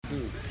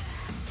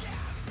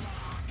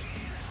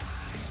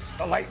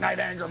The late night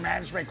anger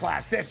management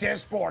class. This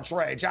is Sports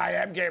Rage. I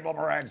am Gabriel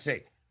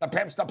Morency. The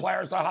pimps, the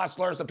players, the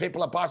hustlers, the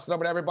people that busted them,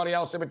 and everybody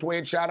else in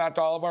between. Shout out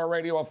to all of our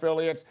radio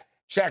affiliates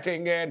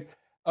checking in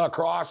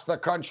across the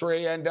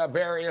country and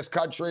various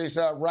countries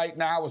right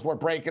now as we're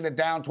breaking it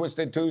down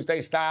Twisted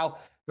Tuesday style.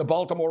 The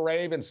Baltimore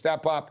Ravens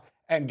step up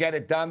and get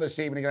it done this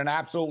evening, and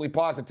absolutely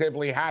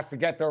positively has to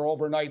get their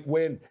overnight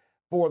win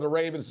for the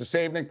Ravens this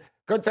evening.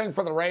 Good thing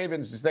for the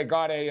Ravens is they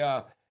got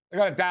a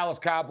Dallas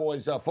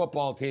Cowboys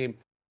football team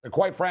that,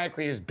 quite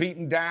frankly, is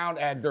beaten down,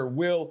 and their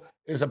will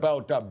is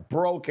about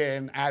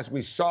broken, as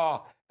we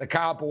saw the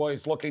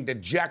Cowboys looking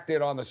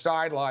dejected on the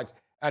sidelines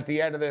at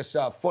the end of this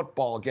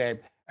football game.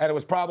 And it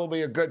was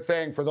probably a good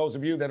thing for those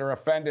of you that are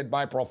offended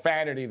by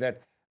profanity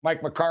that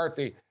Mike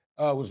McCarthy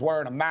was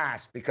wearing a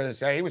mask, because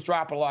he was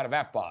dropping a lot of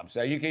F-bombs.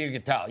 You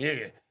can tell.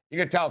 You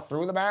can tell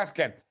through the mask.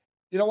 And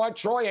you know what?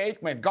 Troy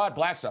Aikman, God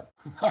bless him.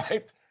 All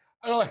right?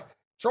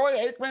 Troy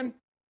Aikman,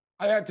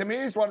 to me,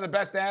 he's one of the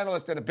best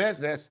analysts in the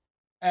business.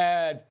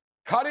 And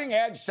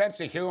cutting-edge sense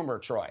of humor,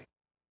 Troy.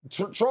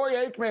 Troy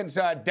Aikman's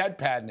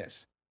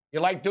deadpanness. You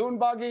like dune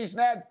buggies,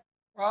 Ned?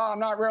 Well,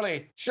 not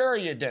really. Sure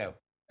you do.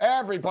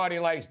 Everybody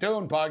likes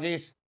dune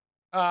buggies.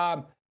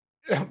 Troy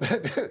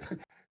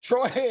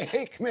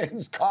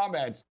Aikman's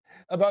comments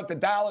about the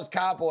Dallas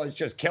Cowboys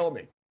just kill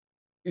me.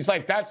 He's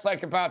like, that's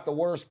like about the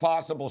worst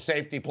possible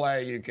safety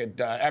play you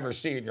could ever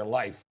see in your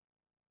life.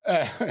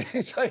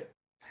 He's like,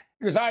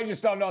 because I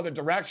just don't know the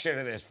direction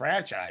of this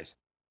franchise.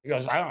 He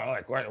goes, I don't know,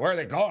 like, where are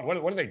they going? What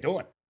are they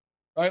doing?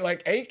 Right?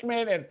 Like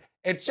Aikman, and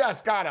it's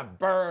just got to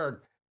burn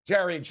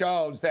Jerry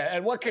Jones.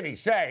 And what can he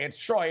say? It's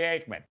Troy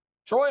Aikman.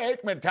 Troy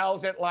Aikman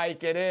tells it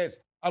like it is.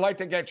 I'd like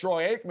to get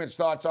Troy Aikman's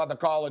thoughts on the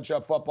college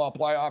football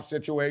playoff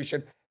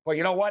situation. But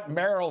you know what?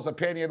 Merrill's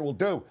opinion will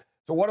do.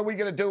 So what are we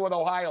going to do with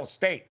Ohio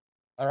State?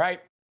 All right?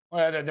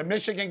 The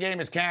Michigan game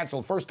is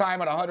canceled. First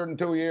time in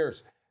 102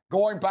 years.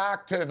 Going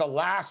back to the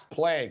last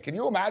play. Can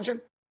you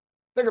imagine?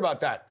 Think about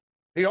that.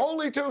 The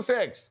only two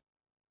things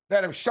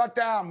that have shut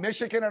down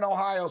Michigan and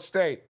Ohio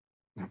State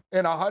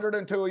in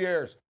 102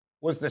 years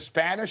was the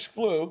Spanish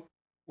flu,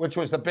 which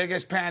was the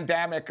biggest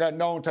pandemic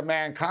known to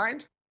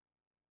mankind,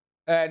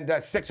 and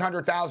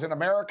 600,000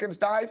 Americans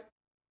died.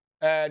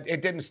 And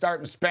it didn't start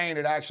in Spain.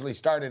 It actually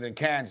started in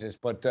Kansas,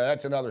 but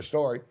that's another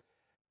story.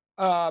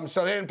 So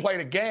they didn't play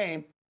the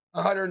game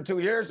 102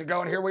 years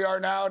ago, and here we are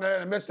now in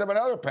the midst of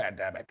another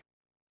pandemic.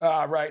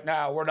 Right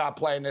now, we're not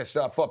playing this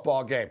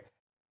football game.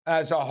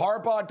 As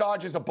Harbaugh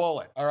dodges a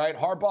bullet, all right?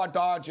 Harbaugh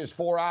dodges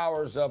 4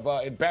 hours of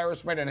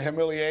embarrassment and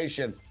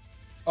humiliation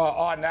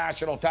on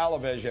national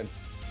television.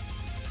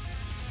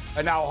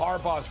 And now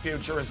Harbaugh's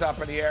future is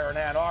up in the air in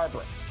Ann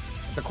Arbor.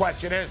 The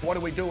question is, what do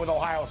we do with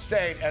Ohio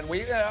State? And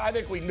I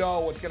think we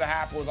know what's going to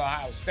happen with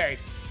Ohio State,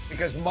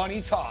 because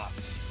money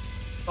talks.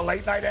 The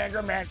late night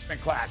anger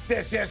management class.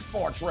 This is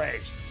Sports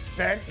Rage.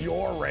 Vent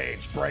your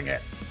rage. Bring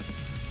it.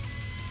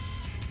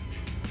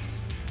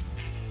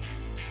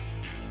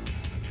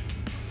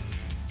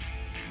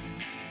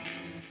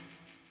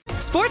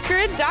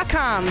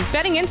 SportsGrid.com.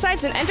 Betting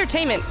insights and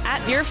entertainment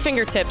at your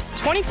fingertips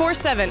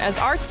 24/7 as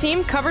our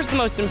team covers the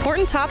most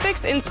important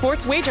topics in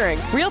sports wagering.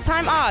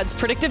 Real-time odds,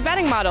 predictive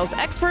betting models,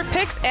 expert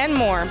picks, and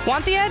more.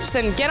 Want the edge?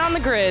 Then get on the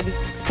grid.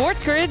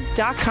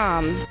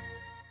 SportsGrid.com.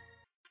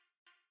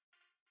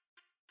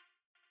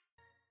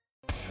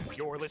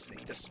 You're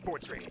listening to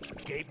Sports Rage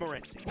with Gabe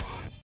Morency.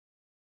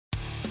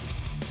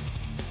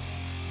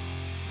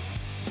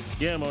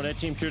 Yeah, Mo, that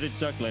team sure did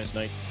suck last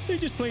night. They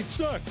just plain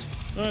sucked.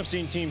 I've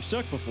seen teams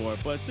suck before,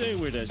 but they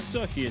were the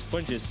suckiest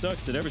bunch of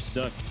sucks that ever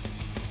sucked.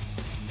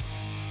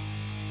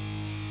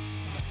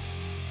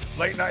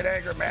 Late night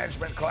anger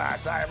management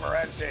class. I am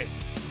Morency.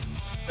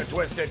 The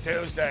Twisted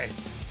Tuesday.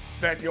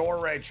 Vent your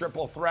rage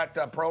triple threat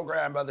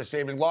program this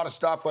evening. A lot of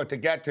stuff to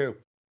get to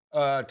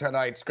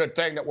tonight. It's a good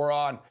thing that we're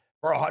on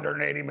for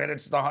 180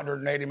 minutes. It's the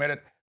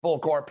 180-minute full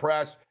court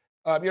press.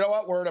 You know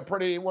what? We're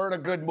in a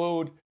good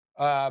mood.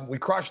 We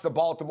crushed the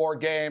Baltimore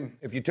game.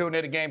 If you tune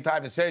in to Game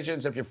Time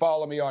Decisions, if you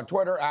follow me on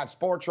Twitter, at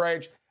Sports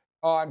Rage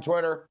on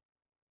Twitter,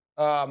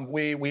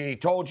 we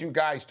told you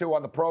guys, too,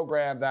 on the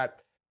program that,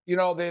 you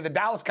know, the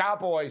Dallas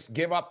Cowboys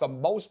give up the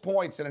most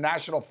points in the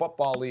National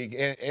Football League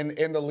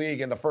in the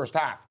league in the first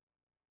half.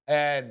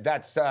 And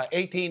that's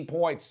 18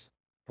 points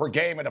per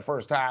game in the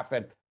first half.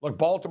 And, look,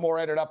 Baltimore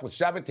ended up with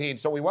 17.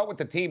 So we went with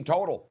the team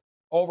total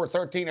over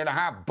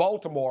 13.5,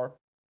 Baltimore.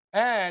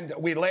 And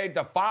we laid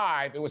the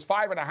 5. It was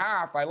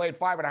 5.5. I laid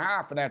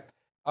 5.5, and then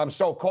I'm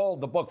so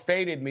cold, the book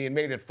faded me and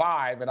made it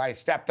 5, and I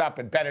stepped up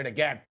and bet it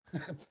again.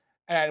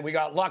 And we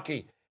got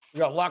lucky. We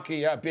got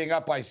lucky being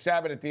up by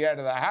 7 at the end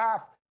of the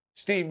half.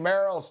 Steve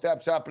Merrill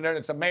steps up, and then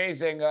it's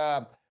amazing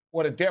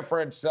what a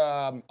difference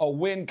a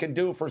win can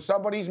do for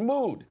somebody's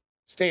mood.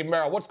 Steve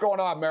Merrill, what's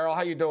going on, Merrill?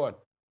 How you doing?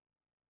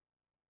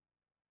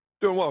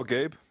 Doing well,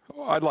 Gabe.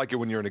 I'd like it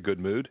when you're in a good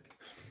mood.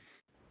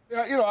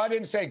 Yeah, you know, I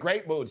didn't say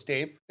great mood,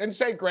 Steve. Didn't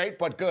say great,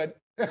 but good.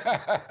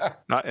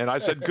 And I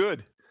said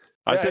good.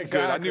 I said exactly.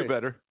 Good. I knew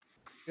better.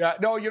 Yeah,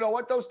 no, you know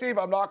what, though, Steve?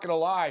 I'm not going to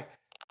lie.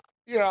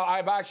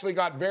 I've actually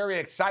got very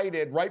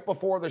excited right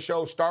before the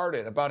show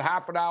started. About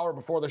half an hour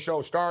before the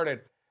show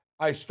started,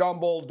 I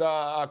stumbled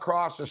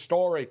across a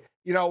story.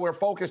 We're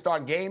focused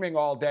on gaming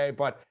all day,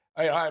 but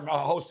I'm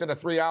hosting a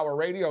 3-hour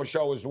radio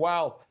show as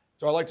well.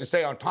 So I like to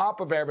stay on top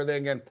of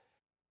everything. And,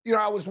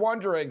 I was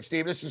wondering,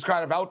 Steve, this is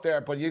kind of out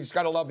there, but you just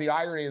got to love the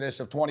irony of this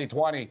of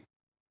 2020.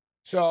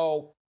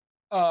 So,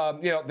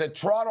 the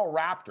Toronto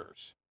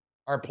Raptors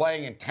are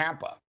playing in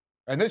Tampa.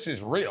 And this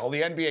is real.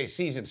 The NBA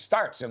season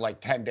starts in like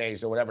 10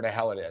 days or whatever the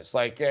hell it is.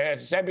 Like,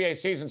 it's NBA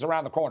season's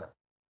around the corner.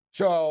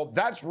 So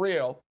that's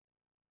real.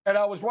 And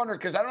I was wondering,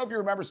 because I don't know if you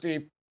remember,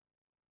 Steve,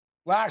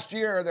 last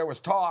year there was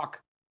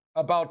talk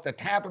about the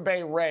Tampa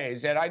Bay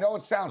Rays. And I know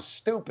it sounds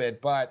stupid,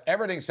 but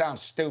everything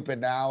sounds stupid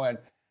now. And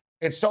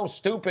it's so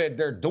stupid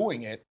they're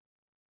doing it.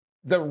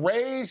 The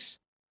Rays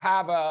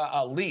have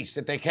a lease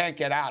that they can't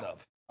get out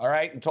of, all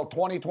right, until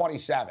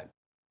 2027.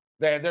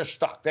 They're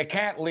stuck. They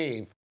can't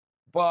leave.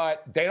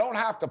 But they don't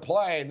have to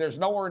play. There's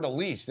nowhere in the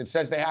lease that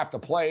says they have to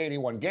play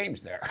 81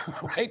 games there,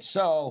 right?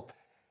 So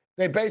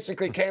they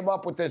basically came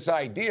up with this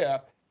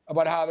idea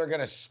about how they're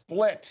going to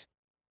split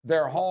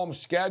their home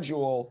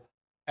schedule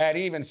and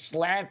even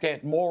slant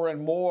it more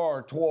and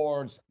more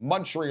towards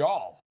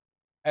Montreal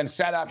and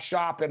set up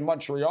shop in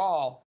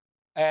Montreal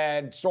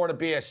and sort of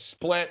be a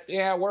split.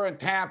 Yeah, we're in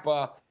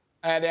Tampa.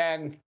 And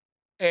then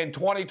in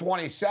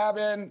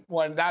 2027,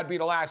 when that'd be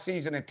the last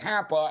season in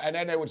Tampa, and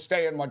then they would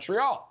stay in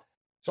Montreal.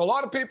 So a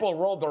lot of people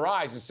rolled their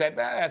eyes and said,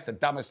 man, that's the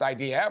dumbest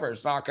idea ever.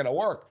 It's not going to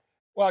work.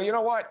 Well, you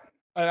know what?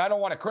 And I don't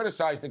want to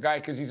criticize the guy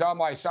because he's on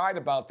my side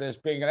about this,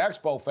 being an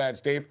Expo fan,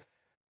 Steve.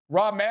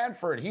 Rob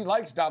Manfred, he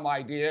likes dumb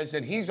ideas,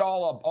 and he's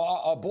all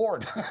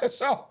aboard.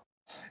 So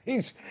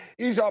he's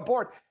on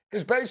board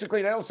because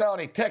basically they don't sell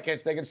any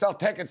tickets. They can sell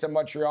tickets in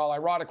Montreal,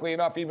 ironically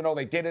enough, even though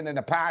they didn't in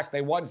the past.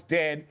 They once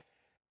did.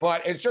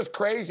 But it's just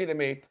crazy to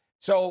me.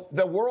 So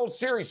the World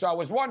Series, so I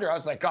was wondering, I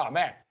was like, oh,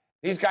 man,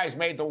 these guys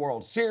made the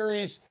World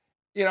Series.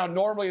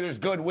 Normally there's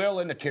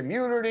goodwill in the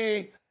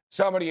community.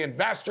 Some of the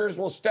investors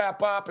will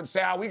step up and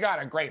say, we got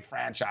a great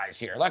franchise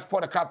here. Let's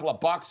put a couple of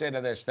bucks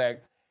into this thing.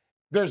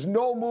 There's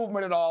no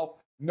movement at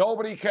all.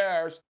 Nobody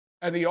cares.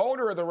 And the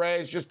owner of the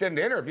Rays just did an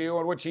interview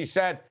in which he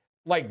said,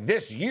 like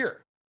this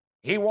year,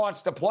 he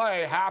wants to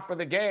play half of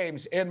the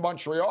games in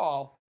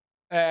Montreal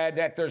and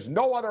that there's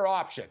no other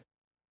option.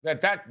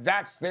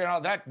 That's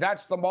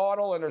the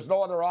model and there's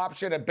no other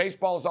option. And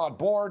baseball's on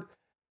board.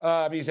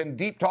 He's in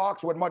deep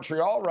talks with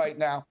Montreal right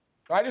now.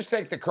 I just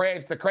think the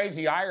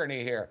crazy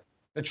irony here.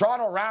 The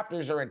Toronto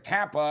Raptors are in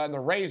Tampa and the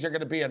Rays are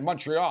going to be in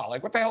Montreal.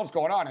 Like, what the hell's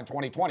going on in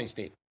 2020,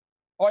 Steve?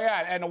 Oh,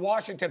 yeah, and the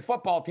Washington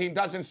football team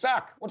doesn't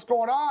suck. What's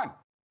going on?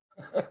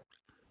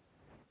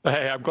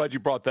 Hey, I'm glad you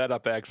brought that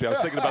up, actually. I was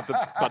thinking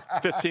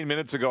about 15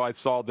 minutes ago I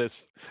saw this.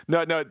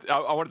 No,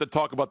 I wanted to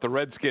talk about the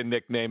Redskin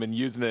nickname and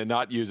using it and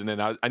not using it.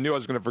 I knew I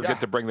was going to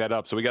forget to bring that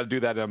up, so we got to do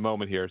that in a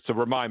moment here. So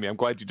remind me. I'm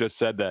glad you just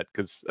said that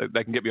because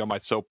that can get me on my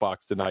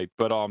soapbox tonight.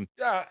 But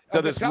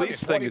so this lease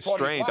thing is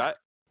strange.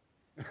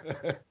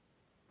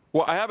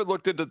 Well, I haven't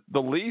looked into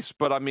the lease,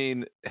 but I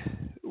mean,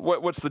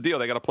 what's the deal?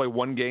 They got to play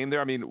one game there?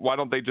 I mean, why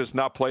don't they just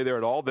not play there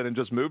at all then and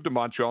just move to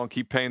Montreal and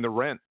keep paying the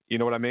rent? You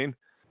know what I mean?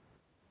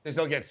 Because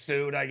they'll get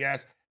sued, I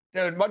guess.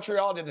 Dude,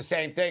 Montreal did the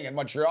same thing in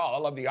Montreal. I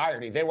love the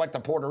irony. They went to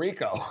Puerto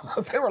Rico.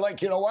 They were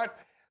like, you know what?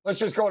 Let's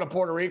just go to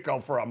Puerto Rico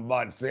for a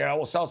month.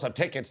 We'll sell some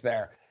tickets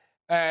there.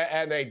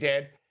 And they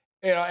did.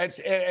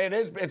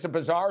 It's a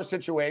bizarre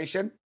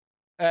situation.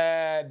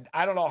 And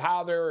I don't know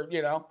how they're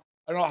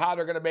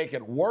going to make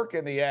it work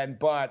in the end.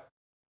 But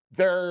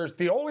there's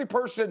the only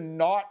person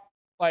not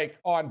like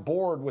on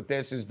board with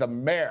this is the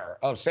mayor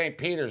of St.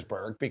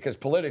 Petersburg, because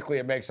politically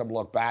it makes him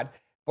look bad.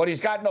 But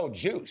he's got no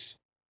juice.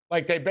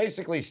 Like they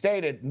basically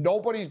stated,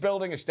 nobody's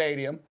building a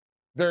stadium.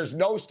 There's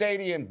no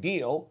stadium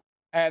deal,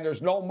 and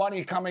there's no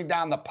money coming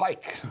down the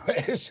pike,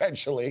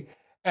 essentially.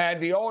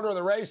 And the owner of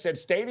the Rays said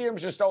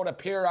stadiums just don't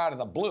appear out of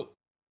the blue.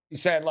 He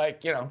said,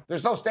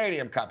 there's no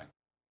stadium coming.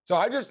 So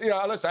I just,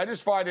 listen, I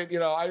just find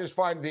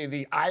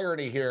the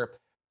irony here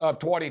of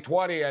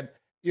 2020. And,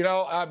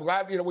 I'm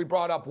glad, we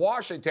brought up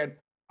Washington.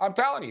 I'm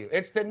telling you,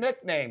 it's the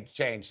nickname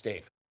change,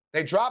 Steve.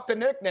 They drop the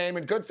nickname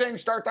and good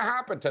things start to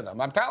happen to them.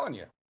 I'm telling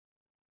you.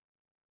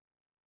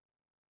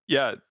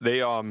 Yeah, they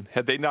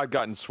had they not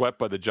gotten swept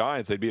by the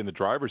Giants, they'd be in the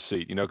driver's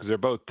seat, because they're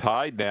both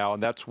tied now,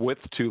 and that's with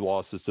 2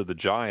 losses to the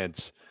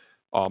Giants.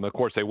 Of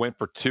course, they went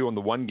for 2 in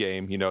the one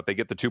game. If they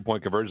get the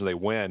 2-point conversion, they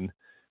win.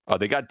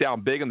 They got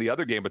down big in the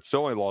other game, but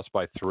still only lost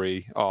by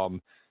 3.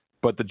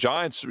 But the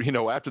Giants,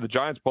 after the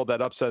Giants pulled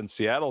that upset in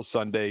Seattle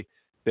Sunday,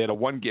 they had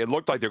it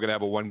looked like they were going to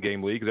have a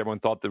 1-game lead because everyone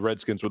thought the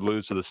Redskins would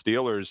lose to the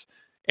Steelers,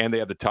 and they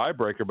had the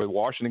tiebreaker. But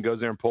Washington goes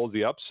there and pulls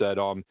the upset.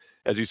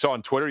 As you saw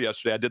on Twitter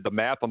yesterday, I did the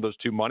math on those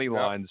 2 money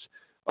lines.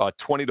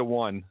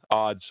 20-1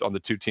 odds on the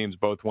 2 teams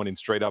both winning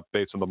straight up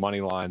based on the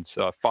money lines.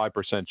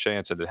 5%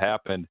 chance that it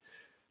happened.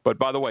 But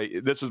by the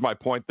way, this is my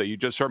point that you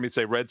just heard me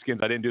say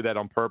Redskins. I didn't do that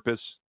on purpose.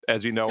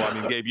 As you know,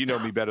 Gabe, you know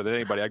me better than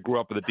anybody. I grew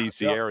up in the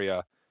D.C.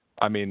 area.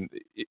 I mean,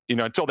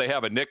 until they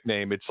have a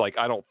nickname, it's like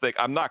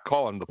I'm not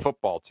calling the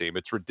football team.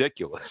 It's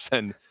ridiculous.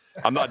 And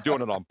I'm not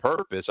doing it on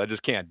purpose. I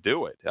just can't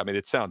do it. I mean,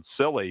 it sounds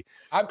silly,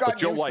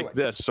 but you'll like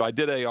this. So I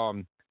did a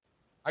and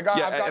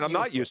I'm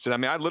not used to it. I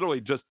mean, I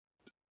literally just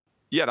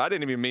I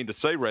didn't even mean to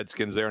say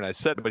Redskins there, and I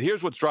said it. But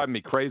here's what's driving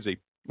me crazy,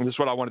 and this is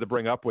what I wanted to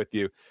bring up with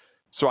you.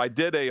 So I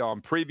did a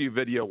preview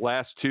video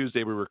last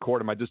Tuesday. We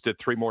recorded them. I just did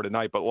 3 more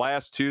tonight. But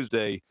last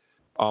Tuesday,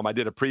 I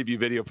did a preview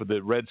video for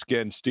the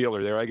Redskins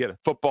Steeler. There, I get a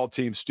football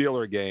team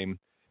Steeler game,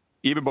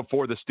 even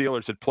before the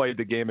Steelers had played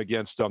the game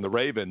against the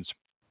Ravens.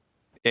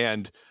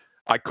 And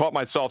I caught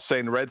myself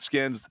saying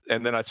Redskins,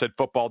 and then I said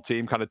football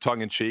team, kind of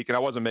tongue-in-cheek, and I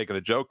wasn't making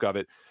a joke of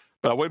it.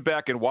 But I went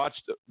back and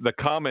watched the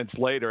comments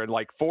later, and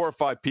like 4 or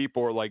 5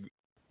 people were like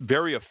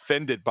very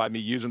offended by me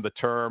using the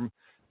term.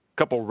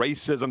 A couple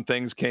racism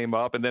things came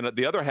up, and then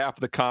the other half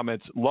of the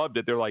comments loved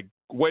it. They're like,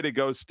 way to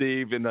go,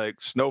 Steve, and the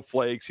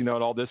snowflakes, and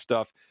all this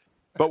stuff.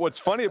 But what's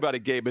funny about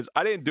it, Gabe, is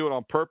I didn't do it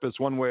on purpose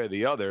one way or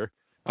the other.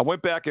 I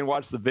went back and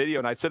watched the video,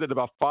 and I said it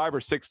about 5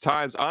 or 6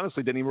 times.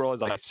 Honestly, didn't even realize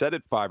I said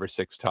it 5 or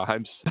 6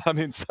 times. I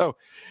mean, so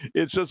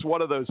it's just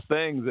one of those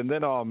things. And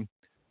then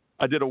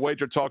I did a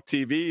Wager Talk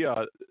TV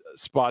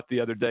spot the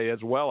other day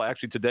as well,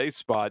 actually today's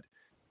spot.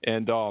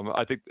 And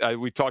I think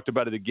we talked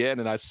about it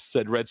again, and I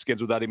said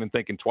Redskins without even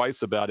thinking twice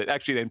about it.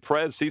 Actually, and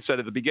Prez, he said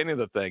at the beginning of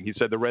the thing, he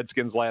said the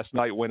Redskins last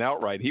night went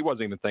outright. He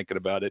wasn't even thinking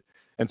about it.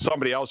 And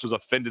somebody else was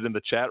offended in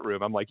the chat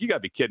room. I'm like, you got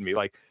to be kidding me.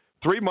 Like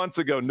 3 months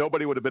ago,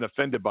 nobody would have been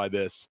offended by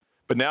this.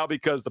 But now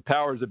because the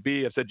powers that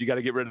be have said you got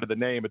to get rid of the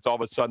name, it's all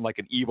of a sudden like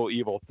an evil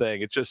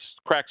thing. It just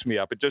cracks me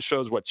up. It just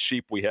shows what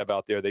sheep we have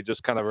out there. They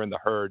just kind of are in the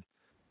herd.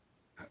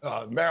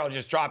 Merrill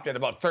just dropped it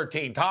about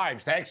 13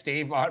 times. Thanks,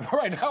 Steve.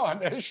 Right now on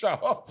this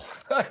show.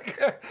 I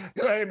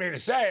didn't mean to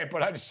say it,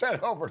 but I just said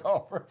it over and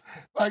over.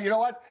 But you know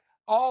what?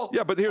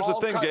 But here's the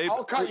thing, Gabe.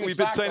 We've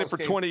been saying it for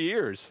 20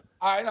 years.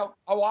 I know.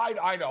 Oh,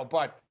 I know.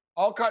 But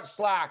I'll cut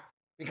slack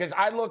because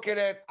I look at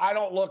it. I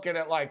don't look at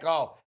it like,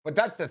 but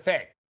that's the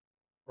thing.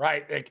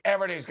 Right? Like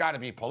everything's got to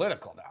be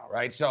political now,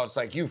 right? So it's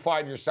like you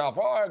find yourself,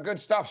 good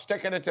stuff,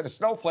 sticking it to the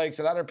snowflakes,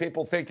 and other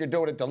people think you're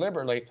doing it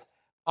deliberately.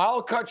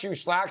 I'll cut you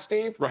slack,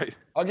 Steve. Right.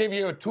 I'll give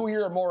you a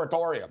 2-year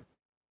moratorium.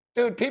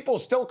 Dude, people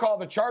still call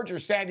the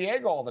Chargers San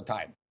Diego all the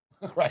time,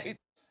 right?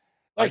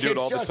 Like I do it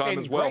all the time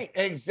as well.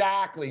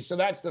 Exactly. So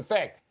that's the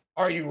thing.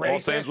 Are you racist?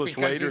 Los Angeles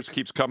Raiders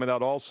keeps coming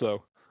out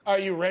also. Are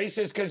you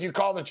racist because you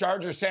call the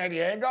Chargers San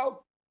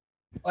Diego?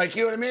 Like,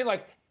 you know what I mean?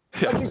 Like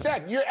you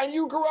said,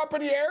 you grew up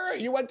in the area.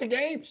 You went to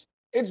games.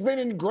 It's been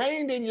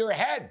ingrained in your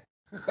head.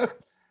 You know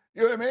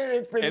what I mean?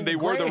 It's been and they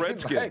were the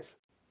Redskins.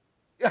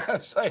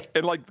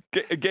 And like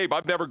Gabe,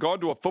 I've never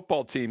gone to a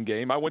football team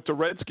game. I went to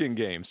Redskin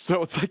games,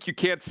 so it's like you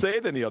can't say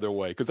it any other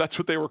way because that's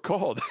what they were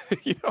called.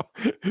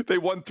 They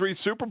won 3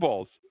 Super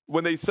Bowls.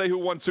 When they say who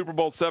won Super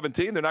Bowl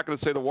 17, they're not going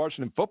to say the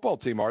Washington football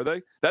team, are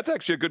they? That's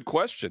actually a good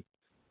question.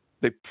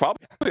 They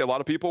probably a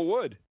lot of people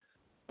would.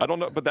 I don't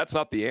know, but that's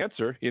not the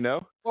answer,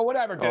 Well,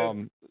 whatever,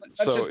 dude.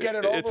 Let's just get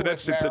it over with.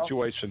 It's an interesting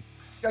situation.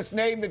 Just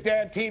name the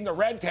damn team the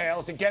Red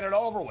Tails and get it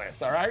over with,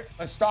 all right?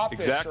 Let's stop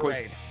this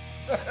charade.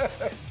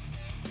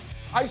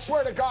 I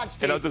swear to God,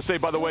 Steve. And I was going to say,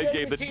 by the way,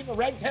 Gabe, the team of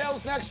Red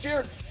Tails next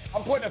year,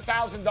 I'm putting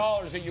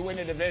 $1,000 that you win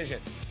the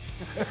division.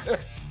 Well,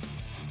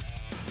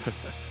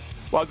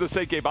 I was going to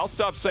say, Gabe, I'll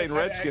stop saying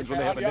Redskins when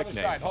they have a nickname.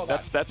 Side. Hold on.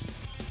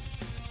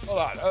 Hold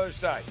on, other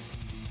side.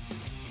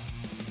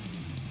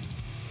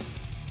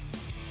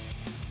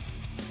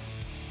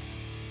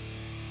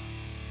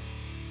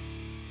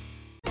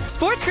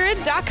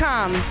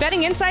 SportsGrid.com.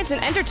 Betting insights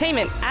and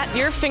entertainment at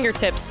your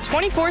fingertips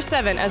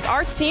 24/7 as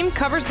our team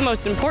covers the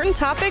most important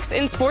topics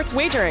in sports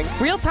wagering.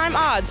 Real-time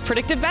odds,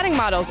 predictive betting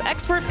models,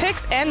 expert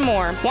picks, and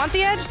more. Want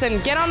the edge?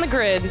 Then get on the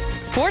grid.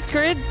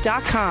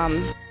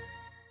 SportsGrid.com.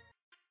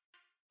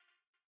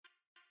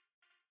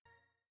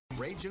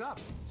 Rage it up.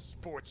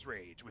 Sports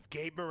Rage with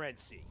Gabe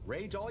Morency.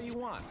 Rage all you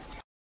want.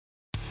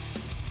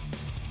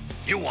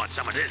 You want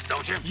some of this,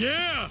 don't you?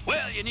 Yeah!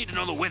 Well, you need to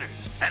know the winners,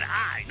 and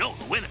I know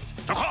the winners.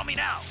 So call me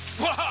now.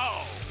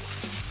 Whoa!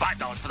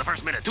 $5 for the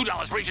first minute,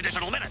 $2 for each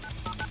additional minute.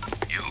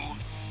 You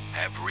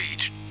have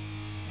reached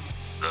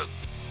the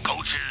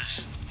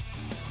coach's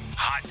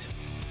hot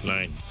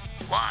line.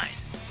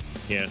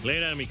 Yeah, lay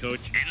it on me, Coach.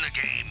 In the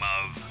game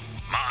of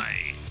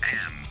Miami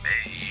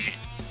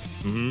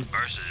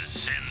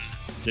versus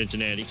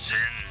Cincinnati.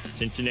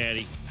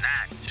 Cincinnati.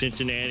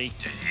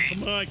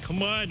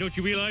 Come on. Don't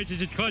you realize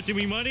this is costing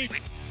me money?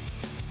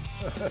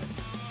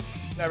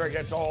 Never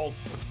gets old.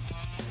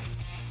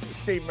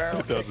 Steve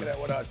Merrill kicking it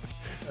with us.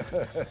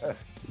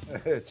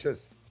 It's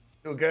just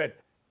too good.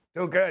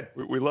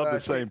 We love the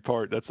same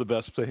part. That's the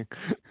best thing.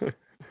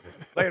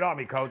 Lay it on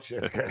me, Coach.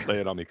 It's good. Lay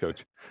it on me, Coach.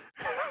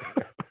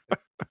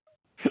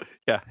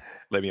 Yeah,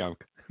 lay me on.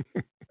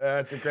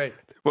 That's a great.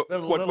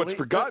 What's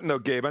forgotten, though,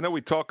 Gabe, I know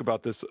we talk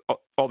about this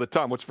all the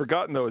time. What's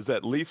forgotten, though, is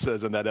that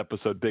Lisa's in that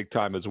episode big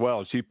time as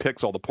well. She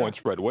picks all the point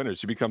spread winners.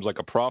 She becomes like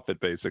a prophet,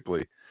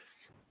 basically.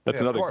 That's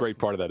another great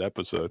part of that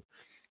episode.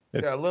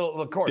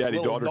 Of course,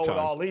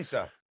 know-it-all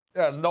Lisa.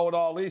 Yeah,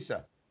 know-it-all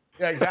Lisa.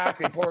 Yeah,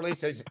 exactly. Poor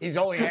Lisa. He's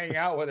only hanging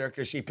out with her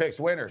because she picks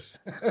winners.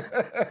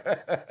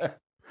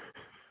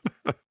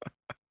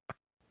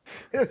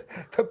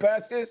 The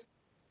best is,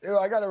 dude,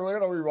 I gotta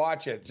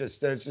rewatch it. It's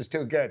just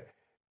too good.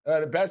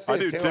 The best I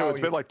is do too. too.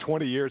 It's been like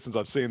 20 years since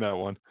I've seen that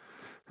one.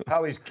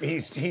 How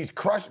he's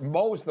crushed.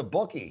 Mo's the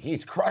bookie.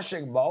 He's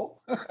crushing Mo.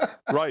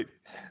 Right.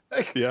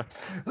 Yeah.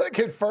 Like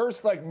at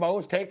first, like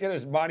Mo's taking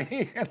his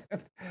money, and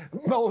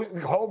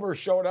Homer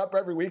showed up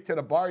every week to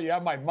the bar. You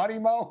have my money,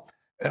 Mo?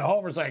 And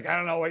Homer's like, I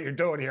don't know what you're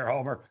doing here,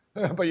 Homer,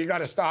 but you got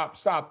to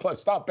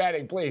stop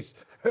betting, please.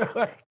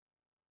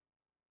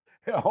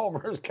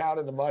 Homer's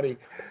counting the money,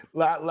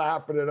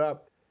 laughing it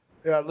up.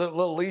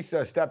 Little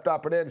Lisa stepped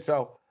up and in.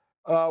 So,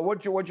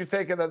 what'd you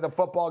think of the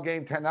football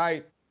game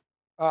tonight?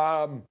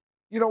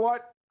 You know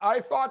what? I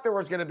thought there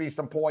was going to be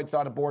some points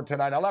on the board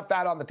tonight. I left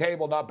that on the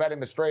table, not betting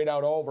the straight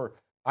out over.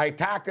 I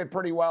attacked it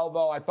pretty well,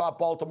 though. I thought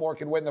Baltimore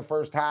could win the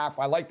first half.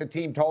 I like the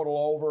team total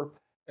over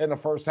in the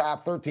first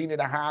half,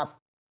 13.5.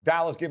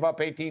 Dallas give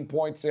up 18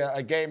 points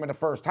a game in the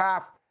first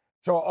half.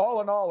 So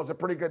all in all, it was a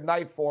pretty good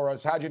night for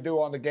us. How'd you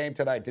do on the game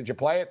tonight? Did you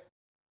play it?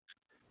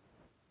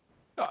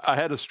 I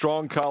had a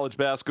strong college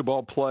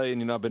basketball play,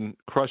 and I've been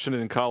crushing it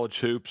in college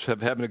hoops.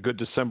 Having a good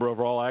December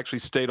overall. I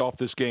actually stayed off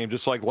this game,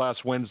 just like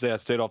last Wednesday. I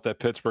stayed off that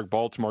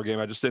Pittsburgh-Baltimore game.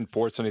 I just didn't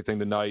force anything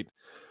tonight.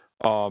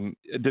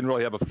 Didn't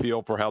really have a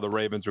feel for how the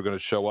Ravens were going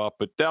to show up,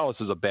 but Dallas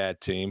is a bad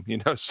team,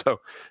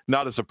 so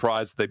not a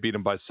surprise that they beat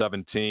them by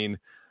 17.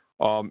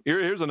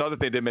 Here's another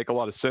thing that didn't make a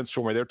lot of sense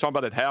for me. They were talking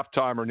about at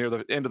halftime or near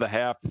the end of the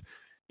half,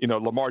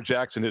 Lamar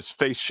Jackson, his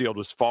face shield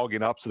was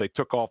fogging up, so they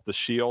took off the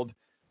shield.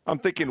 I'm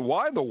thinking,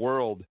 why in the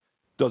world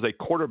does a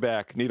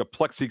quarterback need a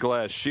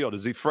plexiglass shield?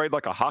 Is he afraid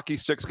like a hockey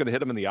stick's going to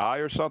hit him in the eye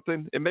or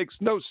something? It makes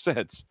no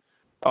sense,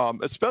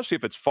 especially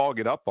if it's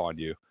fogging up on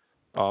you.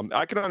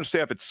 I can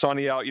understand if it's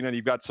sunny out, and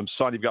you've got some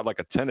sun, you've got like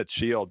a tinted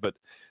shield, but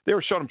they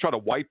were showing him trying to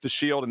wipe the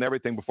shield and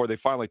everything before they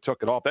finally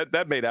took it off.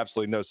 That made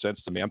absolutely no sense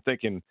to me. I'm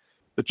thinking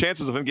the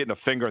chances of him getting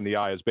a finger in the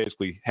eye is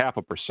basically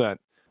 0.5%.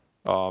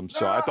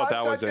 So I thought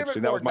that was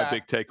interesting. That was my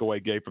big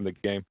takeaway, Gabe, from the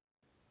game.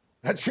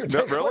 That's your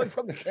takeaway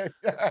from the game?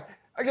 Yeah.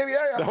 I gave you.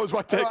 Yeah. That was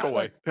my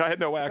takeaway. I had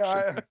no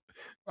action.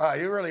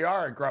 You really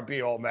are a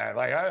grumpy old man.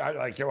 I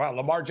like you. Wow,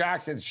 Lamar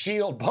Jackson's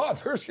shield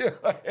bothers you.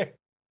 Like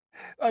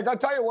I'll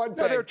tell you one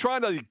thing. They're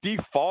trying to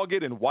defog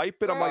it and wipe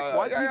it. I'm like,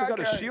 why do you got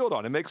a shield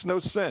on? It makes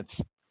no sense.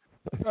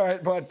 All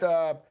right, but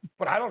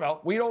I don't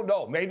know. We don't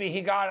know. Maybe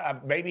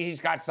he's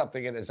got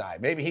something in his eye.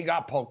 Maybe he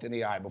got poked in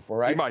the eye before,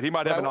 right? He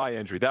might have an eye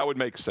injury. That would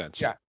make sense.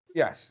 Yeah.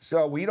 Yes.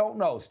 So we don't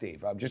know,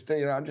 Steve. I'm just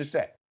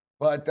saying.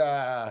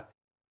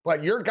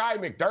 But your guy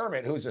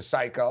McDermott, who's a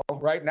psycho,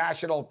 right?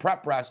 National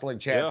prep wrestling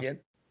champion.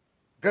 Yeah.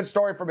 Good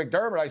story for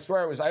McDermott. I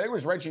swear I think it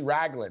was Reggie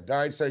Ragland. All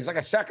right, so he's like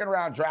a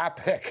second-round draft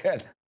pick,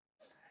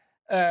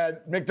 and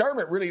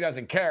McDermott really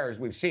doesn't care, as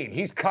we've seen.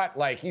 He's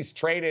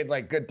traded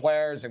like good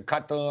players and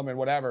cut them and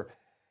whatever.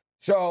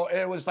 So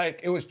it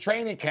was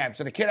training camp.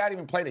 So the kid hadn't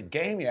even played a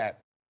game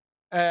yet.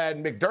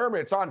 And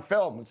McDermott, it's on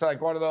film. It's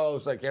like one of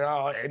those,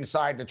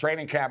 inside the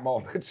training camp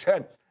moments.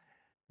 And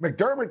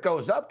McDermott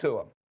goes up to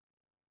him.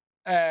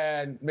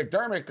 And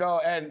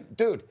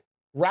dude,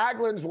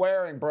 Ragland's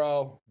wearing,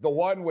 bro, the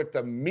one with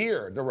the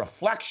mirror, the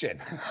reflection,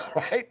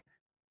 right?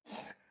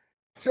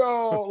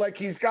 So,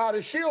 he's got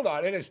his shield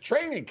on in his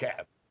training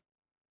camp.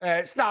 And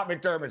it's not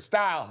McDermott's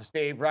style,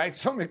 Steve, right?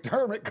 So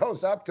McDermott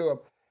goes up to him.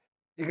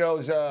 He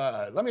goes,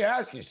 let me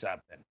ask you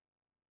something.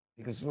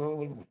 He goes,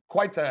 well,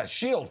 quite the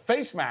shield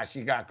face mask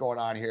you got going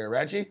on here,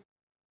 Reggie.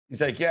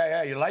 He's like,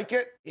 yeah, you like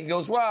it? He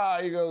goes, well,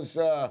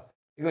 well,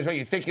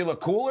 you think you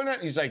look cool in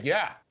it? He's like,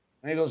 yeah.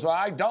 And he goes, well,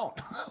 I don't.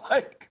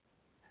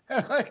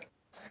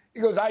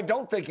 He goes, I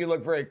don't think you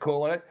look very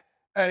cool in it.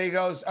 And he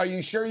goes, are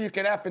you sure you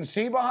can F and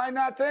C behind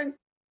that thing?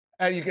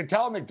 And you could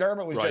tell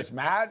McDermott was just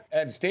mad.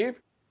 And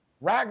Steve,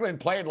 Ragland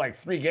played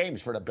 3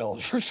 games for the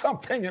Bills or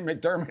something, and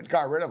McDermott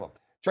got rid of him.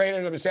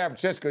 Traded him to San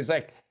Francisco. He's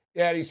like,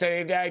 yeah, he's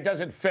saying, yeah, it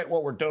doesn't fit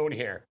what we're doing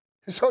here.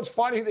 So it's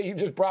funny that you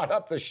just brought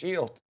up the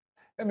shield.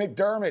 And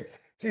McDermott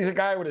sees a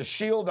guy with a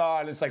shield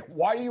on. It's like,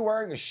 why are you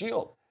wearing the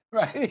shield?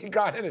 Right? He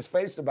got in his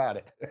face about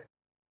it.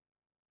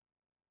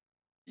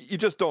 You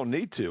just don't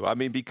need to. I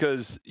mean,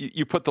 because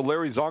you put the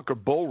Larry Zonka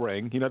bull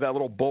ring, that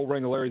little bull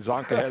ring Larry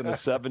Zonka had in the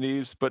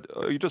 70s, but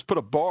you just put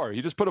a bar.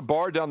 You just put a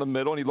bar down the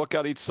middle, and you look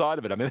out each side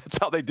of it. I mean, that's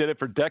how they did it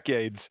for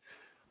decades.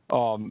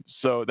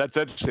 So that's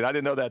interesting. I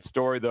didn't know that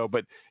story, though.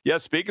 But, yeah,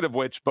 speaking of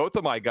which, both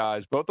of my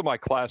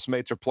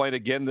classmates are playing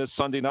again this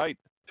Sunday night.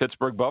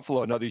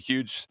 Pittsburgh-Buffalo, another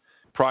huge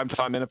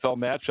primetime NFL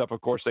matchup.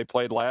 Of course, they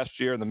played last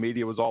year, and the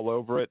media was all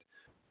over it.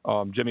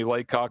 Jimmy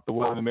Laycock, the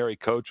William & Mary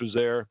coach, was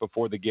there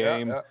before the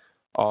game. Yeah.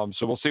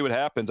 So we'll see what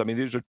happens. I mean,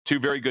 these are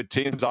 2 very good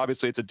teams.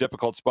 Obviously, it's a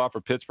difficult spot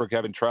for Pittsburgh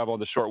having travel on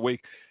the short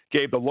week.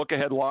 Gabe, the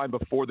look-ahead line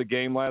before the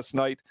game last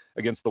night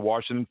against the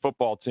Washington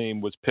football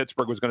team was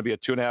Pittsburgh was going to be a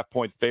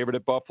 2.5-point favorite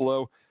at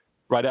Buffalo.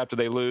 Right after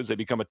they lose, they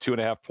become a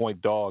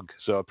 2.5-point dog.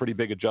 So a pretty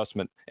big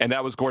adjustment. And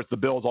that was, of course, the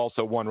Bills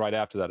also won right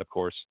after that, of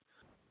course.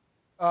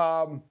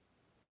 So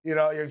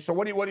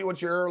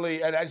what's your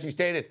early, and as you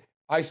stated,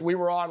 we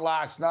were on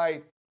last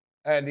night,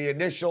 and the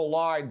initial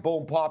line,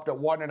 boom, popped at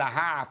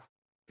 1.5.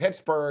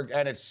 Pittsburgh,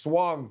 and it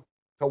swung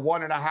to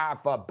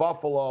 1.5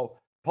 Buffalo.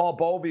 Paul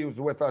Bovey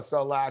was with us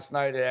last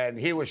night, and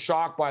he was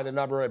shocked by the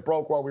number. It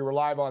broke while we were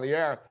live on the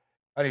air.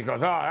 And he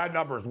goes, "Oh, that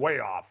number's way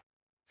off."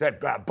 Said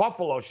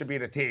Buffalo should be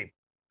the team.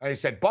 And he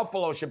said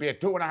Buffalo should be a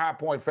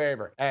 2.5-point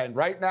favorite. And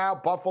right now,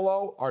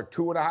 Buffalo are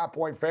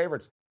 2.5-point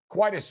favorites.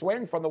 Quite a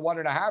swing from the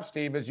 1.5,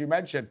 Steve, as you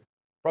mentioned,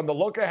 from the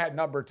look-ahead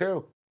number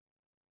 2.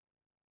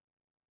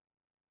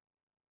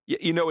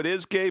 You know, it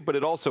is, Gabe, but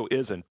it also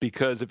isn't,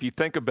 because if you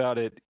think about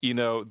it, you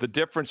know, the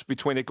difference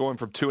between it going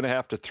from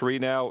 2.5 to 3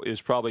 now is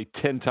probably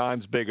 10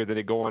 times bigger than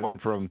it going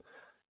from,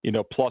 you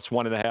know, plus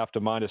 1.5 to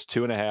minus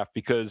 2.5,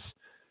 because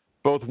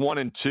both 1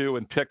 and 2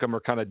 and pick 'em are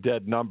kind of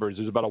dead numbers.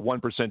 There's about a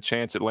 1%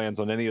 chance it lands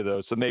on any of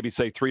those. So maybe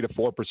say 3 to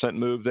 4%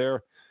 move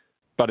there,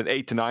 about an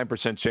 8 to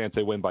 9% chance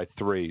they win by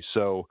 3.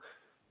 So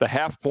the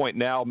half-point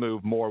now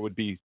move more would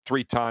be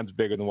 3 times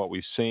bigger than what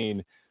we've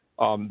seen.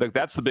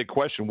 That's the big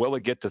question. Will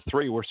it get to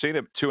 3? We're seeing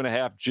it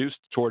 2.5 juiced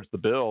towards the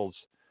Bills.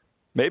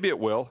 Maybe it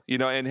will. You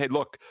know, and hey,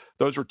 look,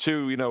 those were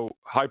 2, you know,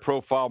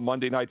 high-profile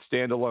Monday night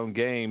standalone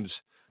games.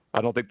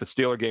 I don't think the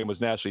Steeler game was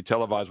nationally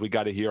televised. We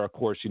got to hear, of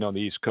course, you know, on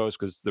the East Coast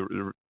because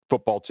the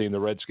football team, the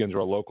Redskins, are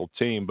a local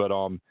team. But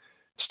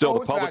still,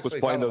 the public was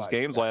playing those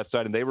games last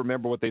night, and they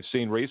remember what they've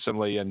seen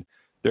recently, and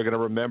they're going to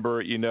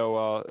remember, you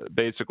know,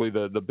 basically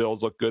the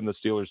Bills looked good and the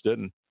Steelers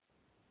didn't.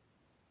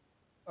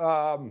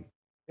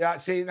 Yeah,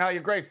 see, now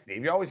you're great,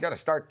 Steve. You always got to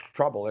start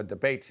trouble in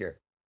debates here.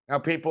 Now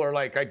people are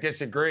like, I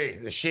disagree.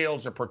 The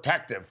shields are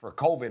protective for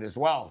COVID as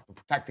well, to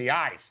protect the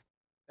eyes.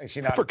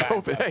 Actually, not for a bad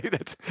COVID, hey,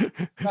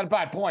 that's not a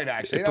bad point,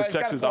 actually. It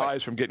protects his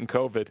eyes from getting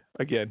COVID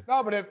again.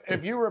 No, but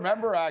if you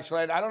remember,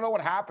 actually, and I don't know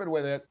what happened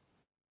with it.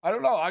 I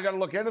don't know. I got to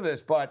look into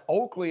this, but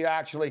Oakley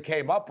actually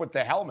came up with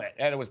the helmet,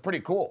 and it was pretty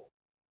cool.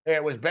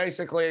 It was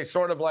basically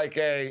sort of like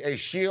a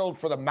shield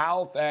for the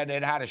mouth, and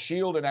it had a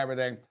shield and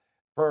everything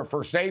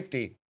for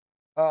safety.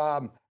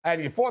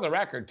 And for the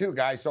record, too,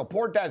 guys, so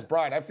poor Dez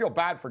Bryant. I feel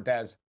bad for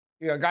Dez.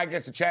 You know, guy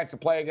gets a chance to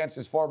play against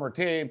his former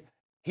team.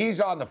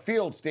 He's on the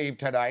field, Steve,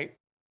 tonight.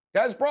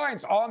 Dez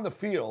Bryant's on the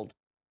field,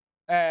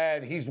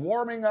 and he's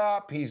warming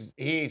up.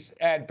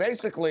 And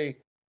basically,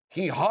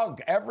 he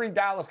hugged every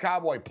Dallas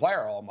Cowboy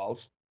player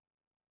almost.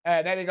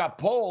 And then he got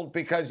pulled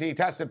because he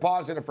tested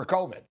positive for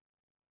COVID.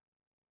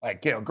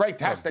 Like, you know, great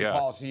testing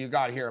policy you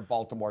got here in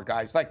Baltimore,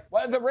 guys. Like,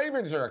 well, the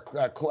Ravens are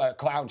a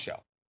clown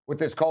show with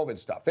this COVID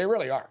stuff. They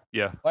really are.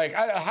 Yeah. Like,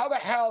 how the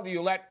hell do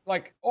you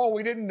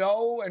we didn't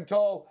know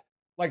until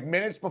like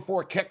minutes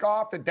before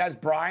kickoff that Dez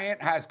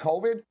Bryant has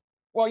COVID?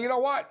 Well, you know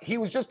what? He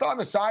was just on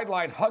the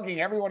sideline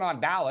hugging everyone on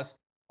Dallas.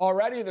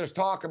 Already there's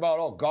talk about,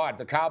 oh, God,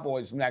 the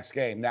Cowboys' next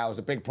game now is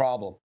a big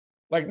problem.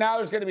 Like, now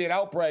there's going to be an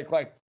outbreak.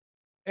 Like,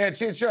 it's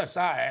just,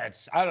 I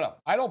don't know.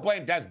 I don't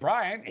blame Dez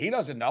Bryant. He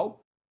doesn't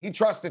know. He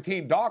trusts the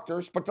team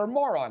doctors, but they're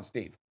morons,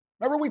 Steve.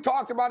 Remember we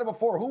talked about it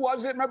before. Who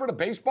was it? Remember the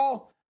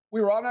baseball?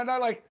 We were on that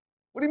night like,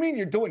 what do you mean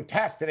you're doing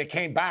tests and it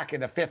came back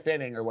in the 5th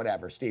inning or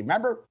whatever, Steve?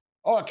 Remember?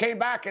 Oh, it came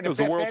back in the 5th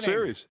inning. It was the World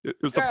Series. It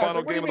was the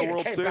final game of the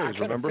World Series,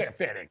 remember? In the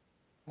 5th inning.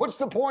 What's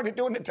the point of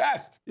doing the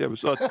test? Yeah, it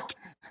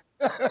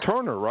was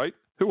Turner, right?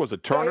 Who was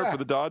it? Turner for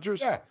the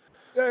Dodgers? Yeah.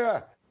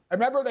 I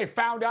remember they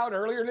found out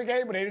earlier in the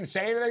game, but they didn't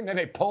say anything. Then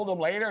they pulled him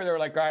later. They were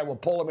like, all right, we'll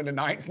pull him in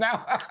the 9th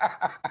now.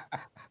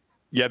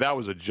 Yeah, that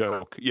was a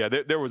joke. Yeah,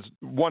 there was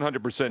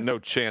 100% no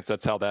chance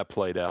that's how that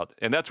played out.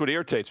 And that's what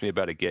irritates me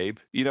about it, Gabe.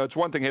 You know, it's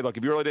one thing, hey, look,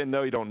 if you really didn't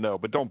know, you don't know,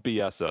 but don't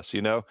BS us,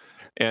 you know?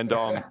 And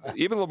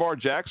even Lamar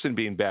Jackson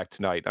being back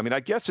tonight, I mean, I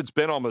guess it's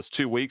been almost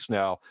 2 weeks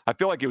now. I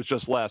feel like it was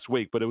just last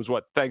week, but it was,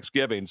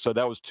 Thanksgiving, so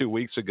that was 2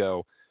 weeks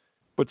ago.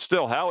 But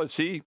still, how is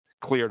he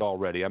cleared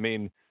already? I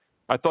mean,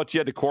 I thought you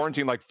had to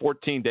quarantine like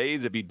 14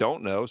 days if you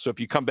don't know. So if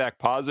you come back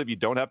positive, you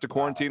don't have to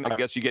quarantine. I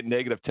guess you get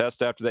negative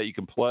tests after that, you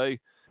can play.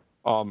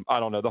 I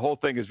don't know. The whole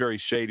thing is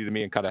very shady to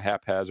me and kind of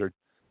haphazard.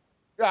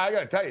 Yeah, I got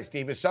to tell you,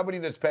 Steve, as somebody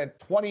that spent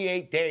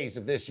 28 days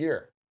of this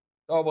year,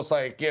 almost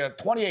like,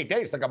 28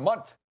 days, like a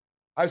month.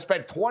 I've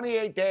spent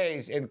 28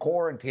 days in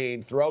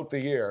quarantine throughout the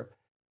year.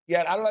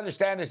 Yet I don't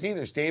understand this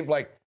either, Steve.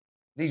 Like,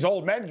 these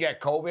old men get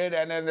COVID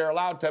and then they're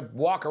allowed to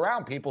walk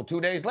around people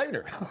 2 days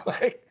later.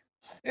 Like,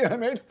 you know what I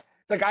mean?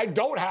 It's like, I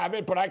don't have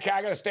it, but I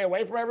got to stay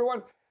away from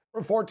everyone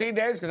for 14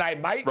 days because I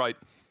might. Right.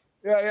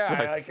 Yeah.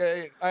 Right.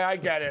 I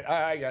get it.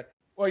 I get it.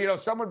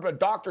 Well,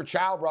 Dr.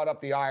 Chow brought up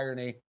the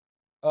irony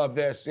of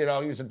this. You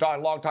know, he's a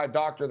longtime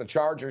doctor of the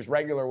Chargers,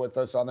 regular with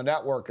us on the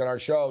network and our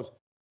shows.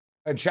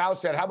 And Chow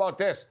said, how about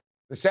this?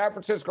 The San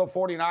Francisco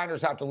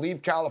 49ers have to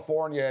leave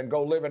California and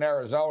go live in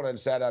Arizona and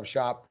set up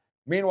shop.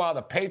 Meanwhile,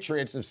 the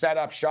Patriots have set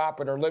up shop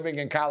and are living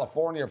in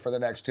California for the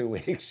next 2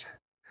 weeks.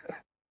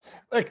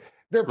 Like,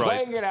 they're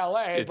playing in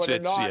L.A., but they're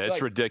not. Yeah,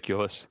 it's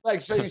ridiculous.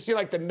 Like, so you see,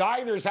 like, the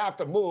Niners have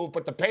to move,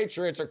 but the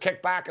Patriots are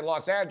kicked back in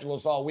Los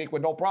Angeles all week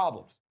with no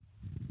problems.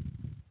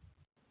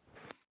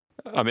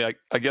 I mean,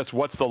 I guess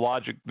what's the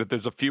logic that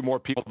there's a few more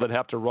people that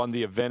have to run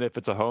the event if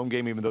it's a home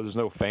game, even though there's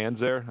no fans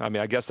there? I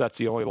mean, I guess that's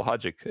the only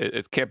logic.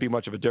 It can't be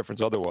much of a difference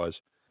otherwise.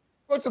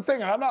 What's the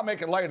thing? And I'm not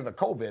making light of the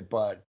COVID,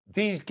 but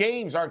these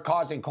games aren't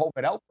causing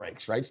COVID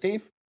outbreaks, right,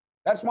 Steve?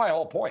 That's my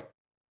whole point.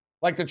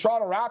 Like the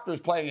Toronto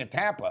Raptors playing in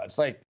Tampa. It's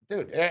like,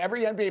 dude,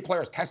 every NBA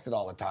player is tested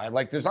all the time.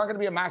 Like there's not going to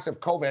be a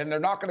massive COVID, and they're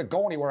not going to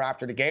go anywhere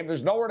after the game.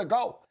 There's nowhere to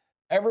go.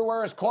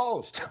 Everywhere is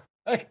closed.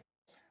 like,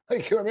 you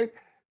know what I mean?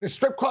 The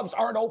strip clubs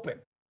aren't open,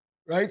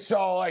 right?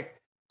 So, like,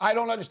 I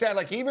don't understand.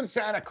 Like, even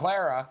Santa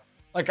Clara,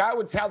 like, I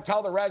would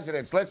tell the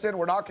residents, listen,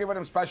 we're not giving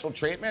them special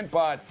treatment,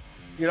 but,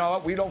 you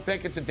know, we don't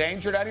think it's a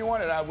danger to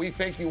anyone, and we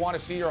think you want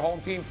to see your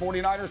home team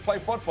 49ers play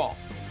football.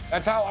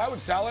 That's how I would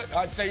sell it.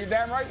 I'd say, you're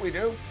damn right we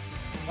do,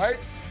 right?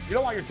 You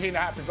don't want your team to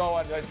have to go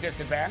at a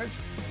disadvantage.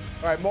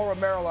 All right, more with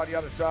Merrill on the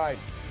other side.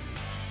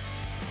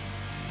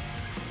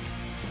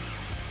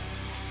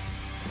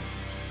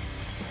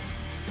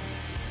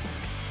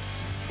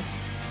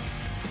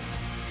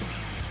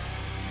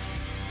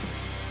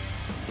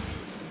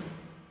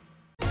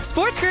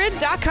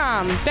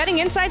 SportsGrid.com. Betting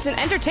insights and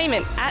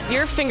entertainment at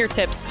your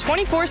fingertips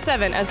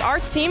 24/7 as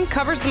our team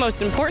covers the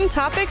most important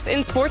topics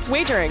in sports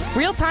wagering.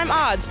 Real-time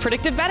odds,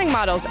 predictive betting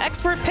models,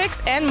 expert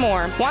picks, and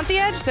more. Want the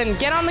edge? Then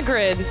get on the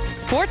grid.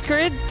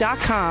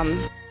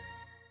 SportsGrid.com.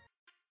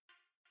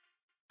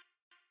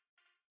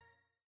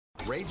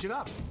 Rage it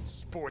up.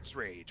 Sports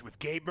Rage with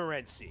Gabe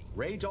Morency.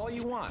 Rage all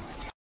you want.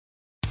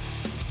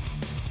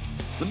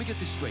 Let me get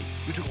this straight.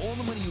 You took all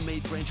the money you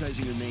made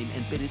franchising your name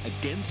and bet it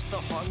against the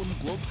Harlem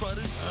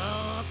Globetrotters?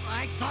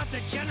 I thought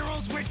the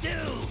Generals were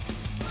due.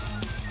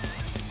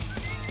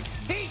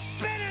 He's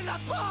spinning the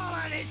ball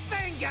on his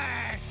finger.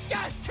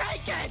 Just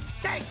take it.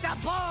 Take the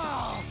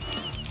ball.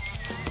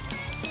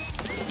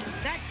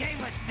 That game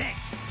was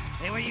fixed.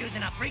 They were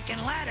using a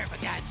freaking ladder,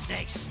 for God's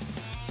sakes.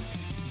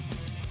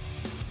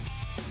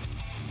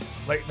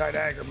 Late night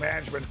anger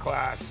management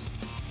class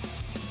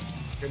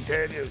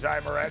continues.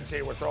 I'm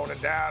Morency. We're throwing it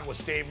down with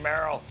Steve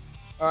Merrill.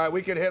 All right,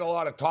 we could hit a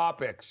lot of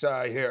topics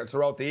here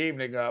throughout the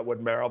evening with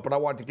Merrill, but I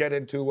want to get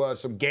into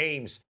some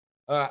games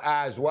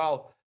as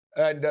well.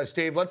 And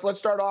Steve, let's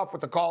start off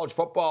with the college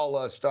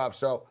football stuff.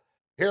 So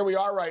here we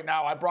are right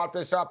now. I brought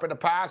this up in the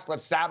past.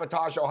 Let's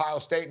sabotage Ohio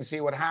State and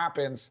see what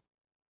happens.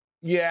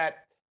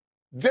 Yet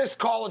this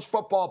college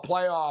football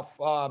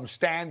playoff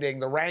standing,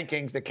 the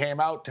rankings that came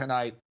out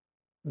tonight,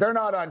 they're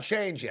not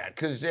unchanged yet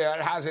because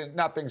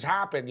nothing's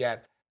happened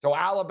yet. So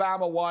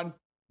Alabama 1,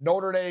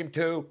 Notre Dame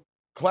 2,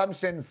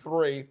 Clemson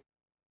 3.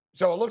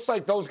 So it looks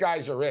like those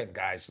guys are in,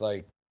 guys.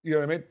 Like, you know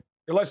what I mean?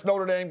 Unless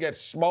Notre Dame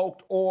gets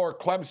smoked or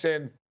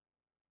Clemson.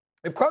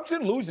 If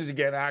Clemson loses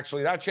again,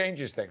 actually, that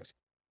changes things.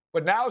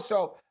 But now,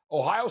 so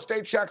Ohio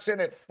State checks in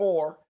at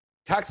 4.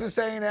 Texas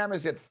A&M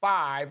is at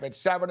 5 at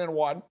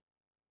 7-1.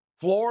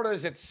 Florida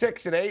is at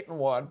 6 at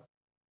 8-1.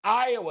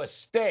 Iowa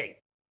State,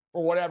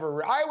 for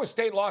whatever, Iowa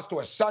State lost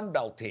to a Sun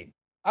Belt team.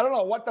 I don't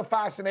know what the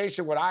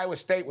fascination with Iowa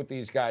State with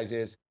these guys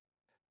is,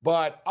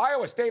 but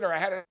Iowa State are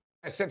ahead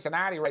of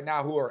Cincinnati right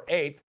now, who are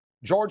 8th.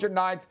 Georgia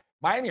 9th.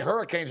 Miami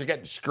Hurricanes are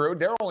getting screwed.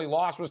 Their only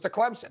loss was to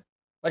Clemson.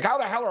 Like, how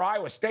the hell are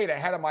Iowa State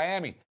ahead of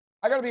Miami?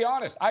 I got to be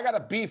honest. I got a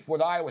beef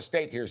with Iowa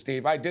State here,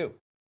 Steve. I do.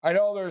 I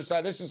know there's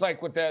this is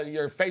like with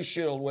your face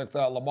shield with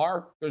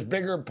Lamar. There's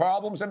bigger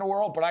problems in the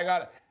world, but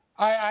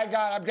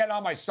I'm getting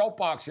on my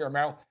soapbox here,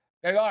 Merrill.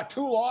 They got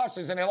 2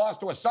 losses, and they lost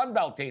to a Sun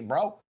Belt team,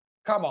 bro.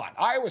 Come on.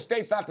 Iowa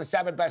State's not the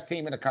 7th best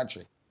team in the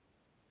country.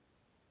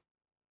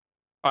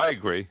 I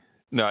agree.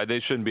 No, they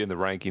shouldn't be in the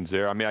rankings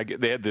there. I mean,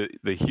 they had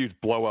the huge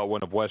blowout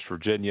win of West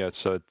Virginia,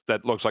 so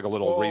that looks like a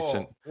little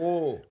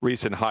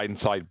recent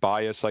hindsight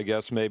bias, I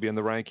guess, maybe in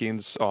the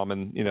rankings.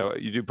 And, you know,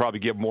 you do probably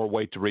give more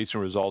weight to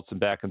recent results than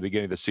back in the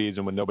beginning of the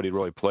season when nobody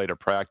really played or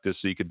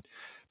practiced, so you could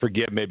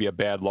forgive maybe a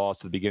bad loss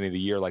at the beginning of the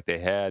year like they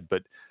had.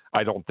 But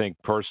I don't think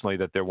personally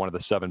that they're one of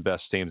the 7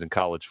 best teams in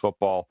college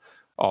football.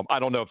 I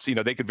don't know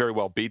if, they could very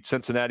well beat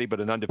Cincinnati,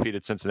 but an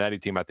undefeated Cincinnati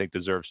team I think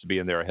deserves to be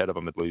in there ahead of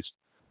them at least.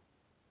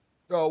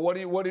 So what do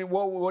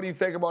you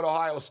think about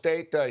Ohio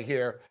State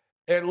here?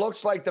 It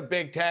looks like the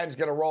Big Ten's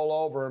going to roll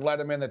over and let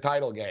them in the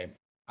title game.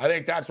 I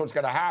think that's what's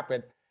going to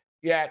happen.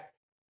 Yet,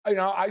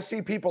 I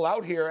see people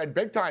out here, and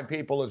big-time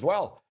people as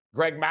well.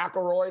 Greg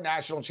McElroy,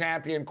 national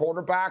champion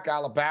quarterback,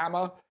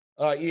 Alabama,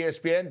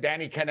 ESPN,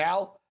 Danny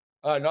Cannell,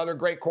 another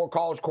great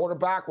college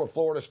quarterback with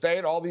Florida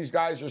State. All these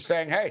guys are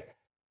saying, hey,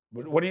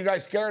 what are you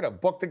guys scared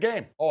of? Book the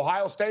game.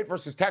 Ohio State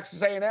versus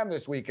Texas A&M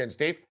this weekend,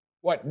 Steve.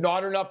 What,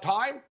 not enough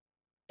time?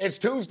 It's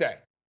Tuesday.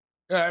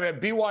 I mean,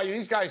 BYU,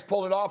 these guys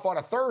pulled it off on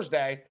a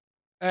Thursday,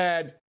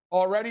 and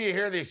already you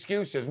hear the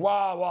excuses.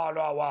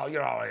 Wow,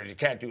 you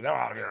can't do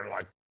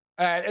that.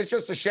 And it's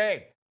just a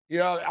shame.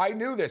 I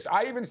knew this.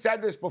 I even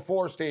said this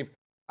before, Steve.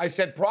 I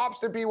said props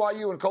to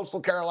BYU and Coastal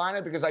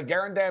Carolina because I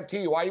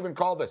guarantee you, I even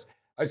called this.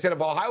 I said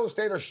if Ohio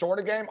State are short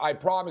a game, I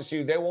promise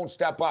you they won't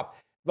step up.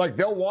 Like,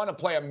 they'll want to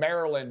play a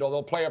Maryland or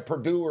they'll play a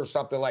Purdue or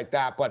something like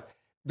that, but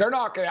they're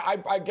not going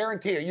to. I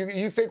guarantee you.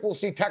 You think we'll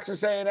see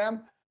Texas A&M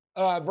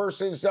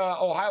versus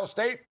Ohio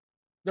State?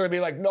 They're going to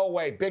be like, no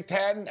way. Big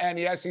Ten and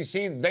the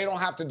SEC, they don't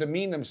have to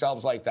demean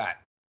themselves like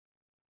that.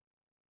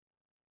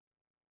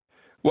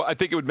 Well, I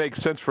think it would make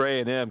sense for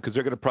A&M because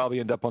they're going to probably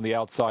end up on the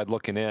outside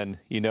looking in,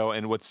 and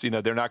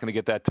they're not going to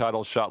get that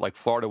title shot like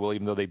Florida will,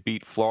 even though they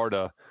beat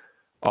Florida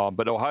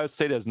But Ohio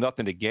State has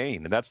nothing to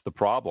gain, and that's the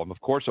problem.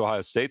 Of course,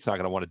 Ohio State's not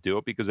going to want to do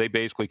it because they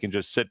basically can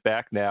just sit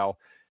back now,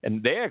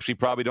 and they actually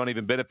probably don't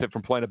even benefit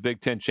from playing a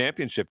Big Ten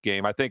championship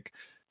game. I think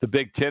the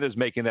Big Ten is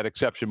making that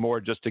exception more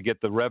just to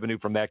get the revenue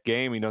from that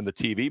game, and the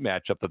TV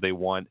matchup that they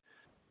want.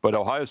 But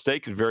Ohio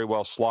State could very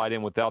well slide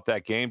in without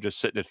that game,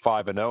 just sitting at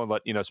 5-0, and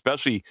let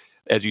especially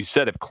as you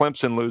said, if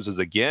Clemson loses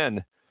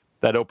again,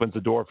 that opens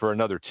the door for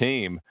another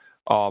team.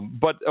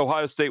 But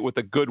Ohio State with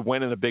a good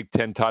win in a Big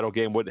Ten title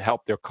game would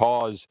help their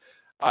cause.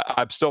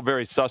 I'm still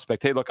very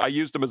suspect. Hey, look, I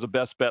used them as a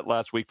best bet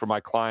last week for my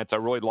clients. I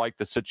really like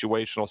the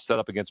situational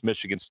setup against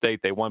Michigan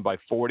State. They won by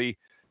 40,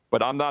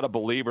 but I'm not a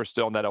believer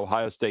still in that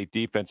Ohio State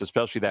defense,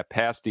 especially that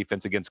pass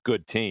defense against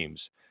good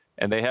teams.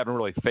 And they haven't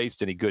really faced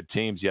any good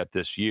teams yet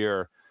this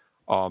year.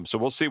 So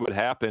we'll see what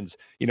happens.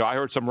 I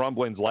heard some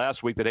rumblings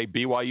last week that, hey,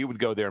 BYU would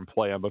go there and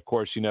play them. Of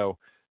course,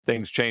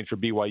 things changed for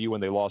BYU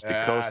when they lost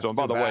to Coastal. And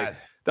by the way,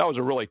 that was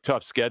a really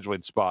tough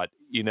scheduling spot.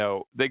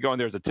 They go in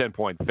there as a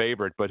 10-point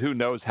favorite, but who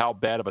knows how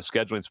bad of a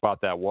scheduling spot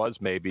that was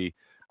maybe.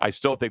 I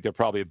still think they're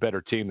probably a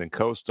better team than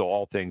Coastal,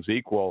 all things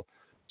equal.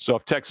 So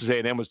if Texas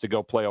A&M was to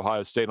go play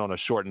Ohio State on a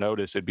short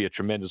notice, it'd be a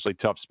tremendously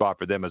tough spot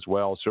for them as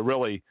well. So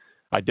really,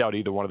 I doubt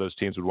either one of those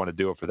teams would want to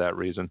do it for that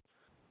reason.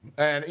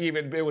 And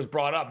even it was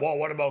brought up, well,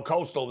 what about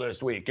Coastal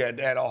this week at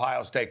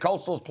Ohio State?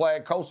 Coastal's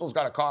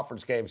got a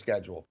conference game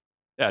scheduled.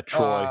 At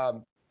Troy.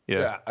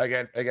 Yeah,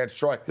 against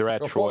Troy. They're at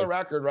Troy. For the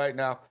record right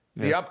now,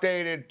 the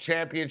updated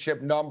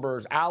championship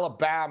numbers,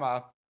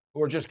 Alabama,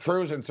 who are just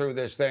cruising through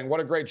this thing. What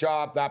a great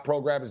job that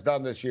program has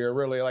done this year,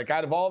 really. Like,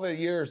 out of all the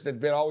years,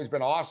 they've always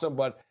been awesome,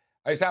 but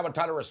I just have a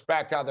ton of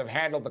respect how they've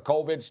handled the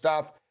COVID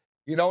stuff.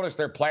 You notice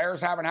their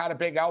players haven't had a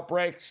big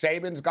outbreak.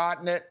 Saban's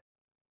gotten it.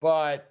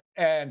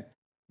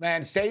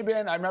 Man,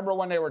 Saban, I remember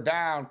when they were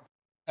down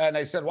and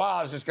they said,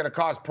 wow, it's just going to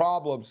cause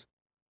problems.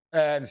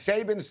 And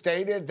Saban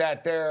stated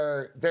that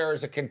there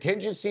is a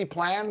contingency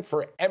plan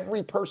for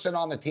every person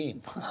on the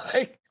team.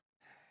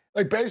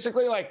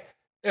 Basically,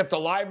 if the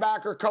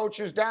linebacker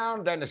coach is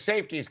down, then the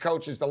safeties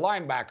coach is the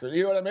linebacker.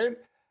 You know what I mean?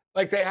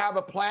 They have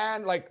a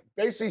plan.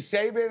 Basically,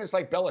 Saban is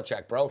like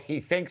Belichick, bro. He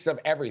thinks of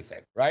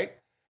everything, right?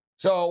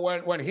 So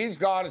when he's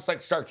gone, it's like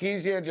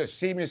Sarkisian just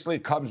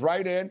seamlessly comes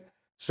right in.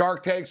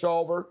 Sark takes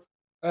over.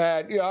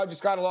 And, I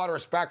just got a lot of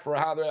respect for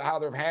how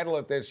they've handled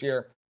it this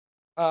year.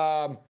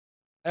 And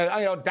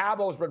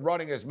Dabo's been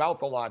running his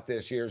mouth a lot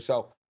this year.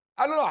 So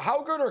I don't know.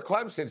 How good are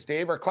Clemson,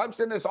 Steve? Are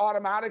Clemson this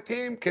automatic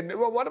team?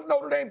 What if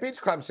Notre Dame beats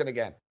Clemson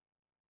again?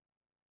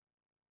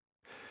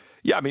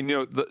 Yeah, I mean,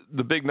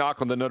 the big knock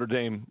on the Notre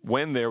Dame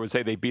win there was,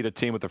 hey, they beat a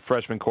team with a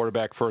freshman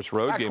quarterback first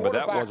road game, but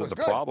that wasn't the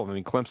problem. I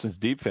mean, Clemson's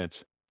defense.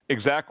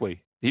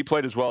 Exactly. He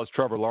played as well as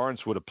Trevor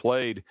Lawrence would have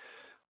played.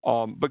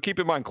 But keep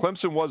in mind,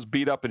 Clemson was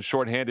beat up and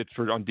shorthanded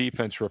on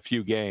defense for a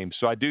few games.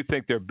 So I do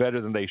think they're better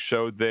than they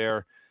showed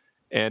there.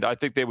 And I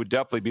think they would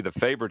definitely be the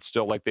favorite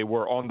still, like they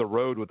were on the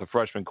road with a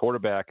freshman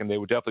quarterback, and they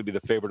would definitely be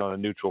the favorite on a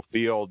neutral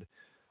field.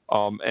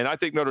 And I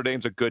think Notre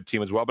Dame's a good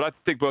team as well. But I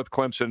think both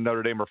Clemson and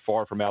Notre Dame are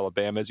far from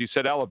Alabama. As you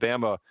said,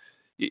 Alabama,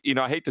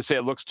 I hate to say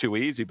it looks too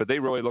easy, but they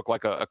really look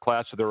like a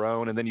class of their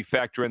own. And then you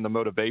factor in the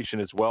motivation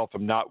as well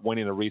from not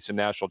winning a recent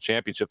national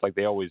championship like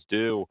they always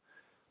do.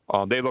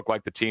 They look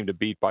like the team to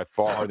beat by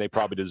far, and they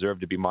probably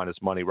deserve to be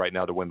minus money right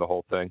now to win the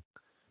whole thing.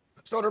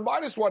 So they're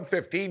minus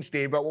 115,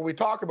 Steve, but when we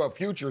talk about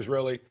futures,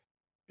 really,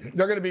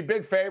 they're going to be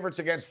big favorites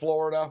against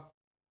Florida.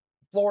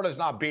 Florida's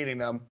not beating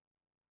them.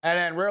 And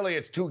then really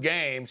it's 2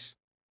 games.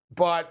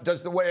 But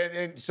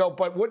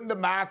but wouldn't the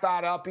math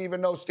add up even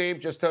though, Steve,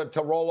 just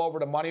to roll over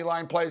the money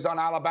line plays on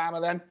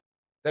Alabama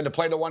then to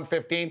play the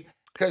 115?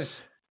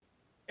 Because,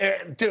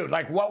 dude,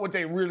 what would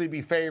they really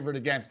be favored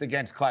against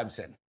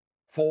Clemson?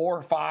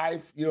 4,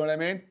 5, you know what I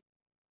mean?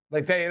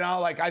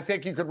 I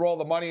think you could roll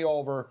the money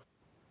over,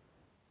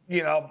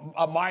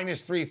 a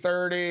minus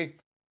 330,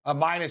 a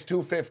minus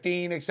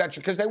 215, et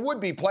cetera, because they would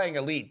be playing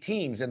elite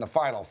teams in the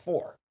Final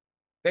Four.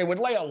 They would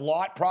lay a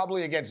lot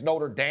probably against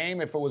Notre Dame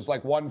if it was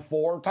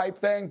 1-4 type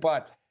thing,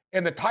 but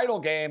in the title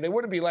game, they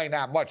wouldn't be laying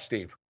that much,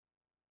 Steve.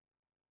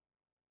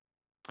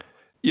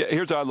 Yeah,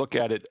 here's how I look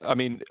at it. I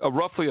mean,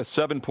 roughly a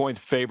 7-point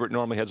favorite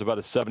normally has about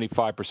a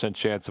 75%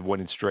 chance of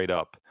winning straight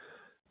up.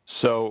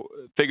 So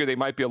figure they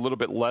might be a little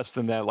bit less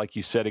than that, like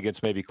you said,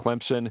 against maybe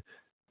Clemson.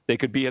 They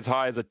could be as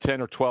high as a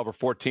 10 or 12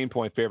 or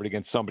 14-point favorite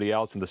against somebody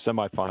else in the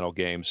semifinal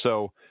game.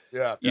 So,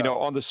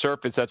 on the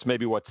surface, that's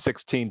maybe,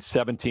 16,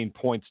 17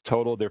 points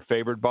total they're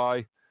favored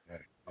by.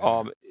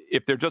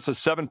 If they're just a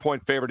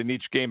 7-point favorite in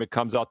each game, it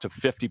comes out to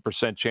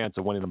 50% chance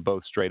of winning them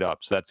both straight up.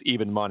 So that's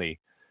even money.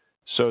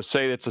 So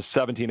say it's a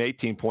 17,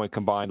 18-point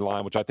combined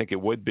line, which I think it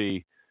would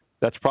be.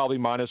 That's probably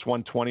minus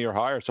 120 or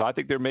higher. So I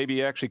think there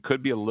maybe actually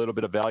could be a little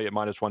bit of value at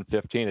minus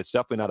 115. It's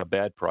definitely not a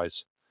bad price.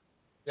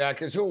 Yeah,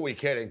 because who are we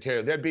kidding,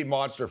 too? They'd be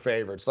monster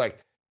favorites.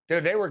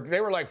 Dude, they were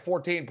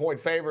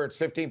 14-point favorites,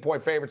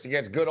 15-point favorites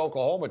against good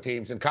Oklahoma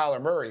teams and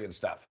Kyler Murray and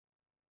stuff,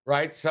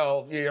 right?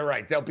 So you're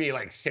right. They'll be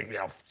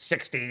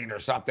 16 or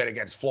something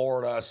against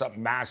Florida,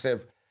 something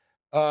massive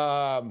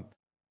when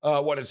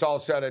it's all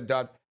said and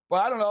done.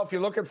 But I don't know if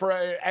you're looking for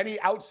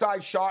any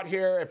outside shot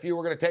here. If you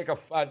were going to take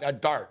a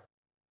dart,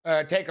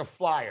 take a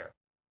flyer.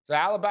 So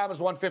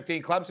Alabama's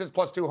 115, Clemson's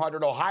plus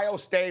 200, Ohio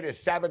State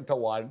is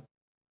 7-1,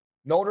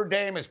 Notre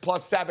Dame is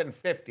plus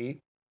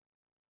 750.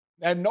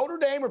 And Notre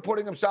Dame are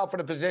putting themselves in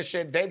a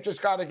position, they've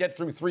just got to get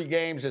through 3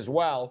 games as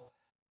well.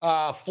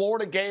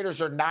 Florida Gators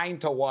are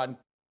 9-1,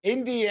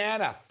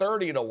 Indiana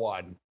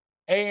 30-1,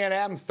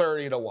 A&M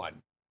 30-1.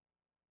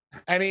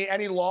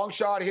 Any long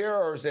shot here,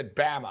 or is it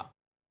Bama?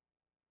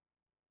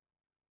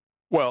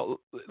 Well,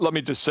 let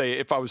me just say,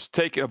 if I was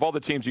taking, of all the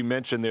teams you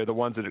mentioned, they're the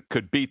ones that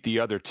could beat the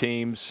other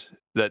teams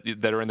that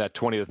are in that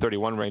 20 to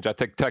 31 range. I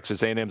think Texas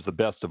A&M is the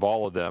best of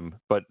all of them,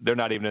 but they're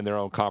not even in their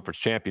own conference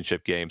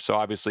championship game. So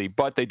obviously,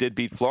 but they did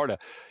beat Florida.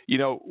 You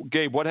know,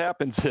 Gabe, what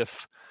happens if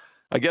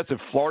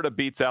Florida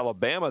beats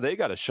Alabama, they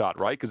got a shot,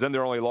 right? Because then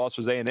their only loss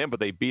was A&M,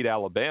 but they beat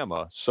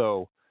Alabama.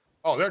 So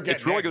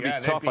it's really going to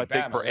be tough, I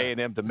think, for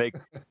A&M to make.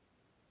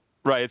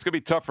 Right, it's going to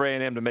be tough for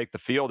A&M to make the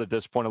field at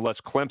this point unless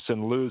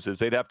Clemson loses.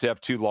 They'd have to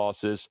have 2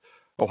 losses.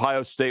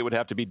 Ohio State would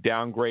have to be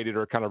downgraded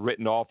or kind of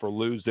written off or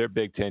lose their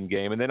Big Ten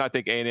game. And then I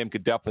think A&M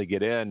could definitely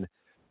get in.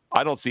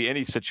 I don't see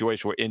any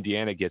situation where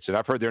Indiana gets it.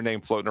 I've heard their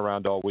name floating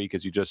around all week,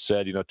 as you just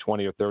said,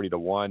 20 or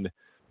 30-1.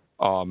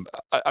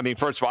 I mean,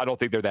 first of all, I don't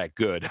think they're that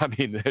good. I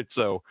mean,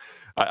 so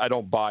I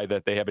don't buy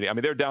that they have any. I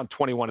mean, they're down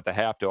 21 at the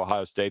half to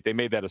Ohio State. They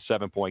made that a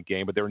 7-point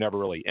game, but they were never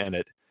really in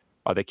it.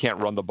 They can't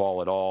run the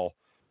ball at all.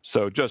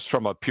 So just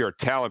from a pure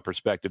talent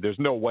perspective, there's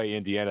no way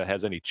Indiana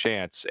has any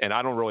chance. And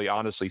I don't really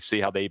honestly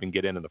see how they even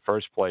get in the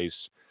first place.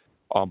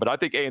 But I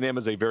think A&M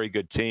is a very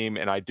good team,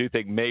 and I do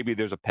think maybe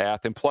there's a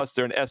path. And plus,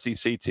 they're an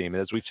SEC team. And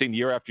as we've seen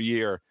year after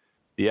year,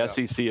 the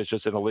SEC is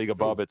just in a league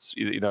above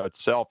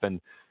itself.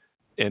 And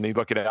you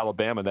look at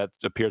Alabama, and that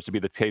appears to be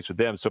the case with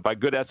them. So if a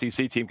good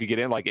SEC team could get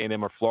in like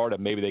A&M or Florida,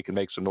 maybe they can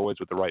make some noise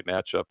with the right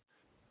matchup.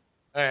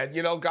 And,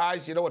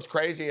 guys, what's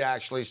crazy,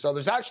 actually? So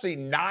there's actually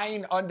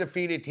 9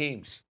 undefeated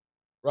teams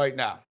right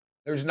now.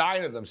 There's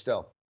 9 of them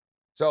still.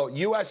 So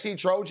USC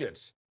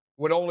Trojans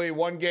with only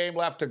 1 game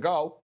left to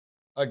go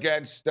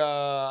against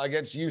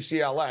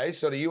UCLA.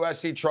 So the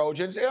USC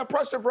Trojans,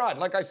 impressive run.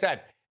 Like I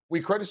said,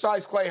 we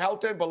criticized Clay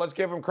Helton, but let's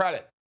give him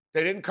credit.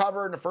 They didn't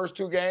cover in the first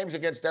 2 games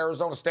against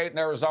Arizona State and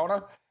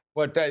Arizona,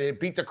 but they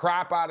beat the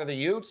crap out of the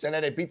Utes, and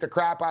then they beat the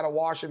crap out of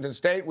Washington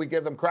State. We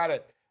give them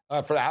credit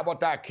for that. How about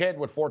that kid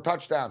with 4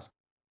 touchdowns?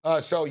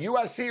 So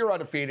USC are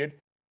undefeated.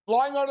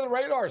 Flying under the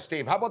radar,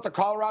 Steve. How about the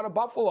Colorado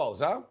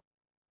Buffaloes, huh?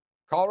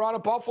 Colorado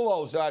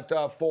Buffaloes at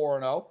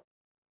 4-0.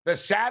 The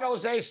San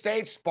Jose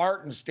State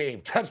Spartans,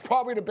 Steve. That's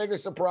probably the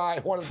biggest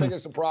surprise, one of the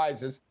biggest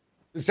surprises.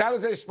 The San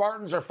Jose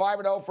Spartans are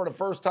 5-0 for the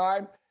first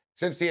time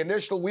since the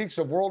initial weeks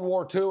of World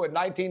War II in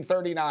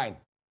 1939.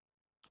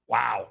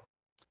 Wow.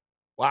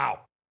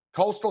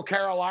 Coastal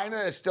Carolina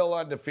is still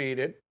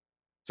undefeated.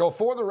 So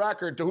for the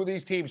record, to who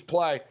these teams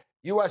play,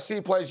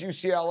 USC plays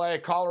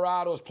UCLA,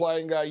 Colorado's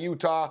playing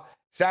Utah,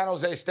 San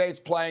Jose State's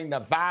playing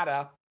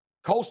Nevada.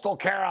 Coastal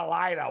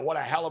Carolina, what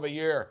a hell of a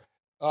year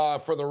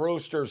for the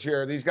Roosters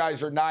here. These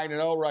guys are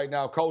 9-0 right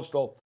now.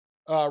 Coastal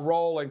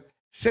rolling.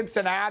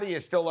 Cincinnati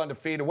is still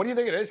undefeated. What do you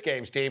think of this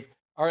game, Steve?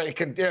 All right,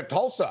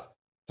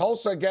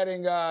 Tulsa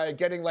getting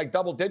like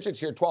double digits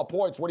here, 12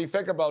 points. What do you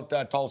think about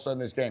Tulsa in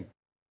this game?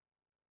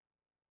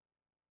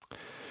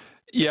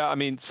 Yeah, I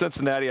mean,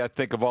 Cincinnati, I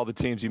think of all the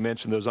teams you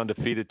mentioned, those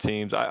undefeated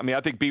teams, I mean,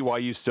 I think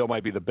BYU still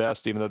might be the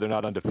best, even though they're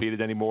not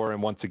undefeated anymore.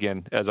 And once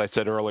again, as I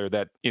said earlier,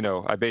 that,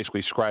 I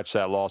basically scratched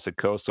that loss at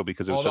Coastal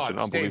because it was such an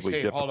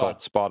unbelievably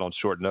difficult spot on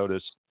short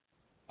notice.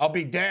 I'll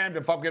be damned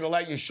if I'm going to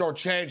let you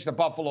shortchange the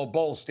Buffalo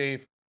Bulls,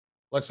 Steve.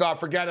 Let's not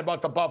forget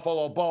about the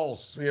Buffalo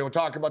Bulls. We're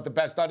talking about the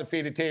best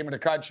undefeated team in the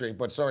country,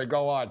 but sorry,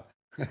 go on.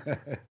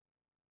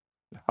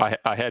 I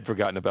had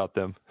forgotten about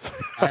them.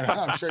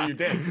 I'm sure you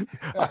did.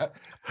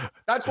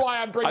 That's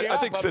why I'm bringing it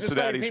up. I'm just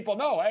letting people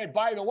know, hey,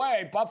 by the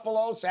way,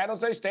 Buffalo, San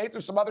Jose State,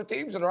 there's some other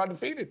teams that are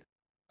undefeated.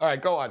 All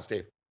right, go on,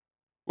 Steve.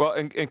 Well,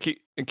 and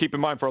keep in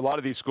mind, for a lot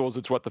of these schools,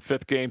 it's the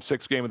 5th game,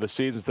 6th game of the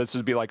season. So this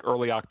would be like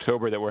early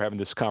October that we're having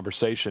this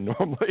conversation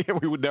normally, and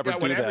we would never do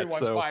that. Yeah, when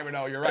everyone's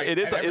 5-0, you're right.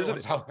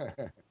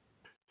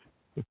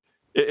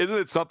 Isn't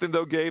it something,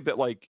 though, Gabe, that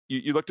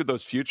you looked at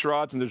those future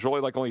odds, and there's really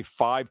only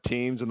 5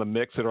 teams in the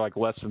mix that are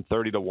less than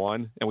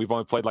 30-1, and we've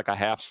only played a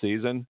half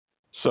season.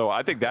 So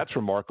I think that's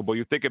remarkable.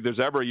 You think if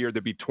there's ever a year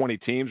there'd be 20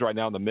 teams right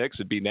now in the mix,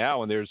 it'd be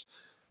now, and there's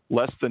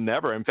less than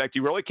never. In fact,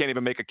 you really can't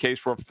even make a case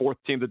for a 4th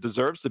team that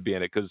deserves to be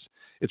in it because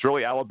it's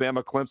really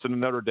Alabama, Clemson, and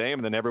Notre Dame,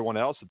 and then everyone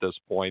else at this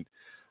point.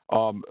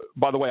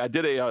 By the way, I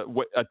did a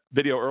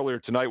video earlier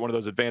tonight, one of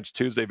those Advanced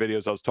Tuesday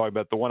videos I was talking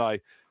about. The one I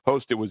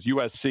hosted was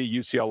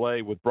USC,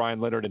 UCLA with Brian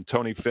Leonard and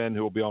Tony Finn,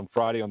 who will be on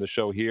Friday on the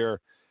show here.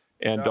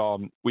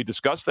 And we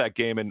discussed that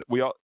game,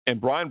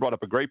 and Brian brought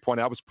up a great point.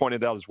 I was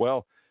pointing out as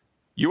well.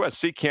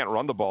 USC can't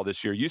run the ball this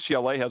year.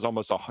 UCLA has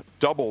almost a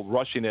double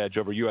rushing edge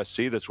over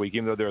USC this week,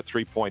 even though they're a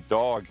 3-point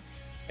dog.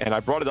 And I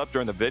brought it up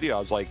during the video.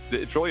 I was like,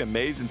 it's really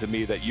amazing to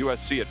me that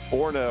USC at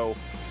 4-0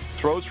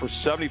 throws for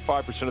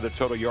 75% of their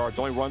total yards,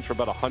 only runs for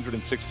about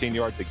 116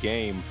 yards a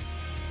game,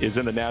 is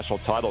in the national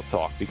title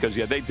talk. Because,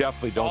 they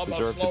definitely don't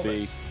deserve to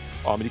be.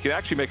 And you can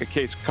actually make a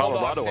case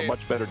Colorado a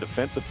much better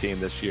defensive team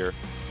this year.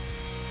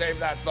 Save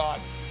that thought.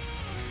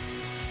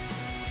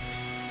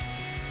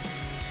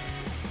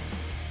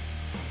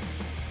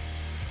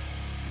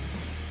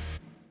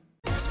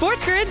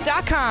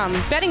 SportsGrid.com.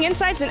 Betting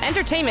insights and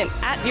entertainment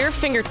at your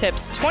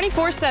fingertips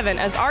 24/7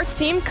 as our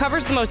team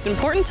covers the most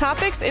important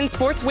topics in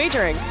sports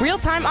wagering.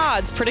 Real-time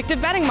odds,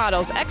 predictive betting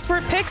models,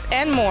 expert picks,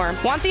 and more.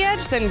 Want the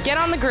edge? Then get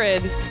on the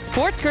grid.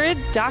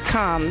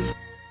 SportsGrid.com.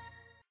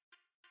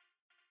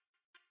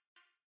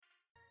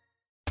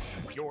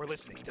 You're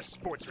listening to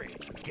Sports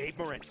Rage with Gabe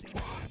Morency.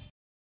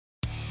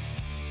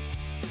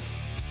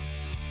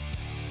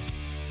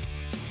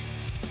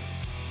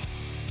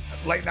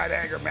 Late Night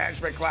Anger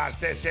Management class.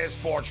 This is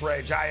Sports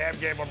Rage. I am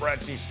Gabe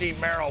Morency. Steve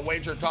Merrill,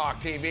 Wager Talk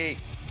TV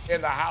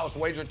in the house.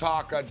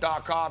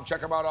 WagerTalk.com.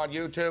 Check them out on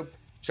YouTube.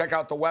 Check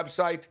out the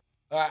website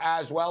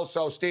as well.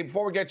 So, Steve,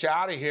 before we get you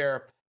out of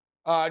here,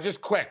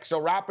 just quick. So,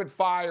 rapid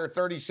fire,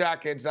 30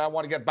 seconds. I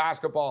want to get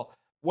basketball.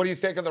 What do you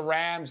think of the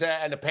Rams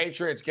and the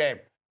Patriots game?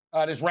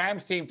 This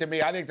Rams team, to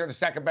me, I think they're the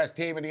second best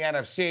team in the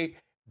NFC,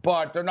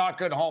 but they're not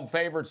good home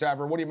favorites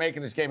ever. What do you make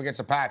of this game against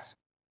the Pats?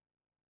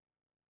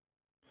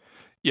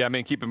 Yeah, I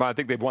mean, keep in mind, I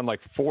think they've won like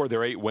 4 of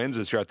their 8 wins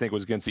this year. I think it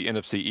was against the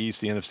NFC East,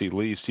 the NFC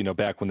least,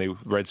 back when the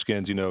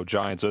Redskins,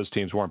 Giants, those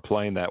teams weren't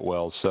playing that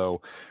well.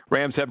 So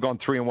Rams have gone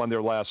 3-1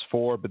 their last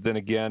 4, but then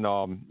again,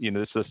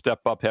 this is a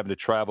step up having to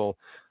travel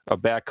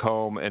back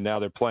home, and now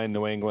they're playing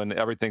New England.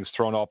 Everything's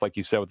thrown off, like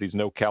you said, with these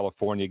no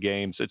California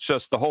games. It's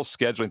just the whole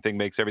scheduling thing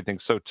makes everything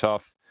so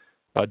tough.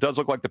 It does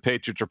look like the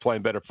Patriots are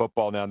playing better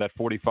football now, and that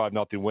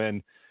 45-0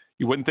 win.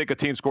 You wouldn't think a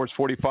team scores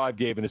 45,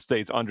 Gabe, and it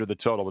stays under the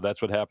total, but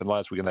that's what happened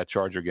last week in that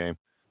Charger game.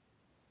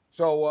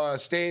 So,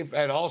 Steve,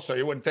 and also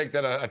you wouldn't think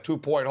that a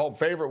 2-point home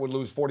favorite would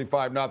lose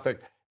 45-0.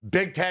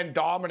 Big Ten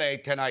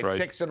dominate tonight, right.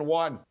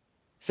 6-1.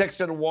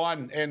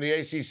 6-1 in the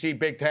ACC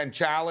Big Ten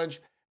Challenge.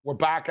 We're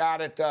back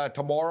at it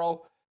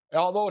tomorrow.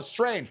 Although it's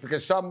strange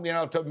because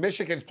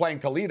Michigan's playing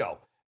Toledo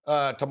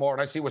tomorrow,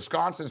 and I see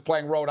Wisconsin's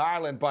playing Rhode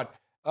Island. But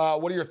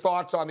what are your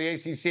thoughts on the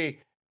ACC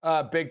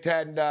Big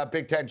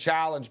Ten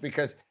Challenge?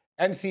 Because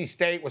NC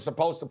State was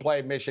supposed to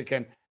play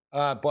Michigan,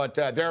 but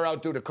they're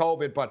out due to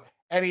COVID. But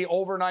any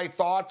overnight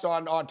thoughts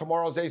on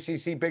tomorrow's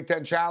ACC Big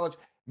Ten Challenge?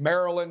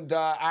 Maryland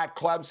at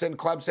Clemson,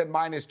 Clemson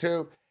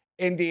 -2.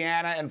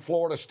 Indiana and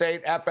Florida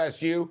State,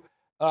 FSU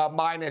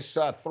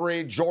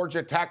 -3.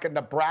 Georgia Tech and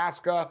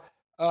Nebraska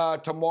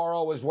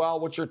tomorrow as well.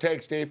 What's your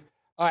take, Steve?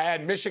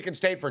 And Michigan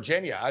State,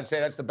 Virginia. I'd say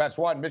that's the best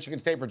one. Michigan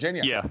State,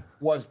 Virginia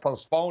was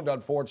postponed,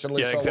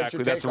 unfortunately. Yeah, so exactly. What's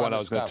your That's take the one on I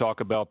was going to talk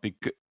about.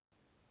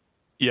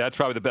 Yeah, it's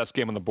probably the best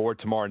game on the board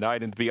tomorrow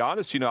night. And to be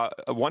honest,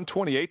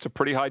 128 is a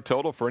pretty high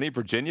total for any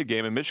Virginia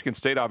game. And Michigan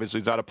State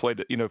obviously is not afraid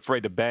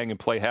to bang and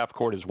play half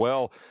court as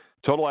well.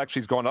 Total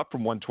actually has gone up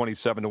from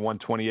 127 to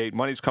 128.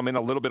 Money's come in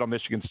a little bit on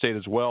Michigan State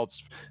as well.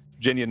 It's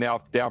Virginia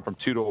now down from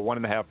 2 to a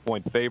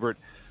 1.5-point favorite.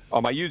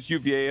 I used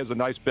UVA as a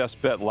nice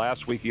best bet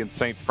last week against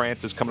St.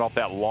 Francis, coming off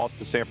that loss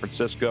to San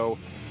Francisco.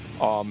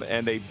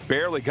 And they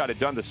barely got it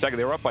done the second.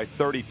 They were up by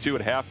 32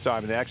 at halftime,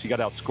 and they actually got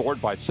outscored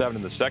by 7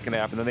 in the second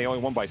half. And then they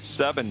only won by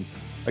 7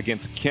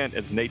 against Kent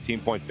as an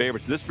 18-point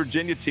favorite. So this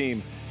Virginia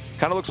team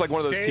kind of looks like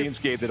one of those teams,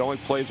 Gabe, that only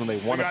plays when they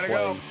want to play.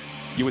 Go.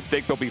 You would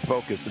think they'll be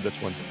focused in this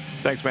one.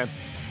 Thanks, man.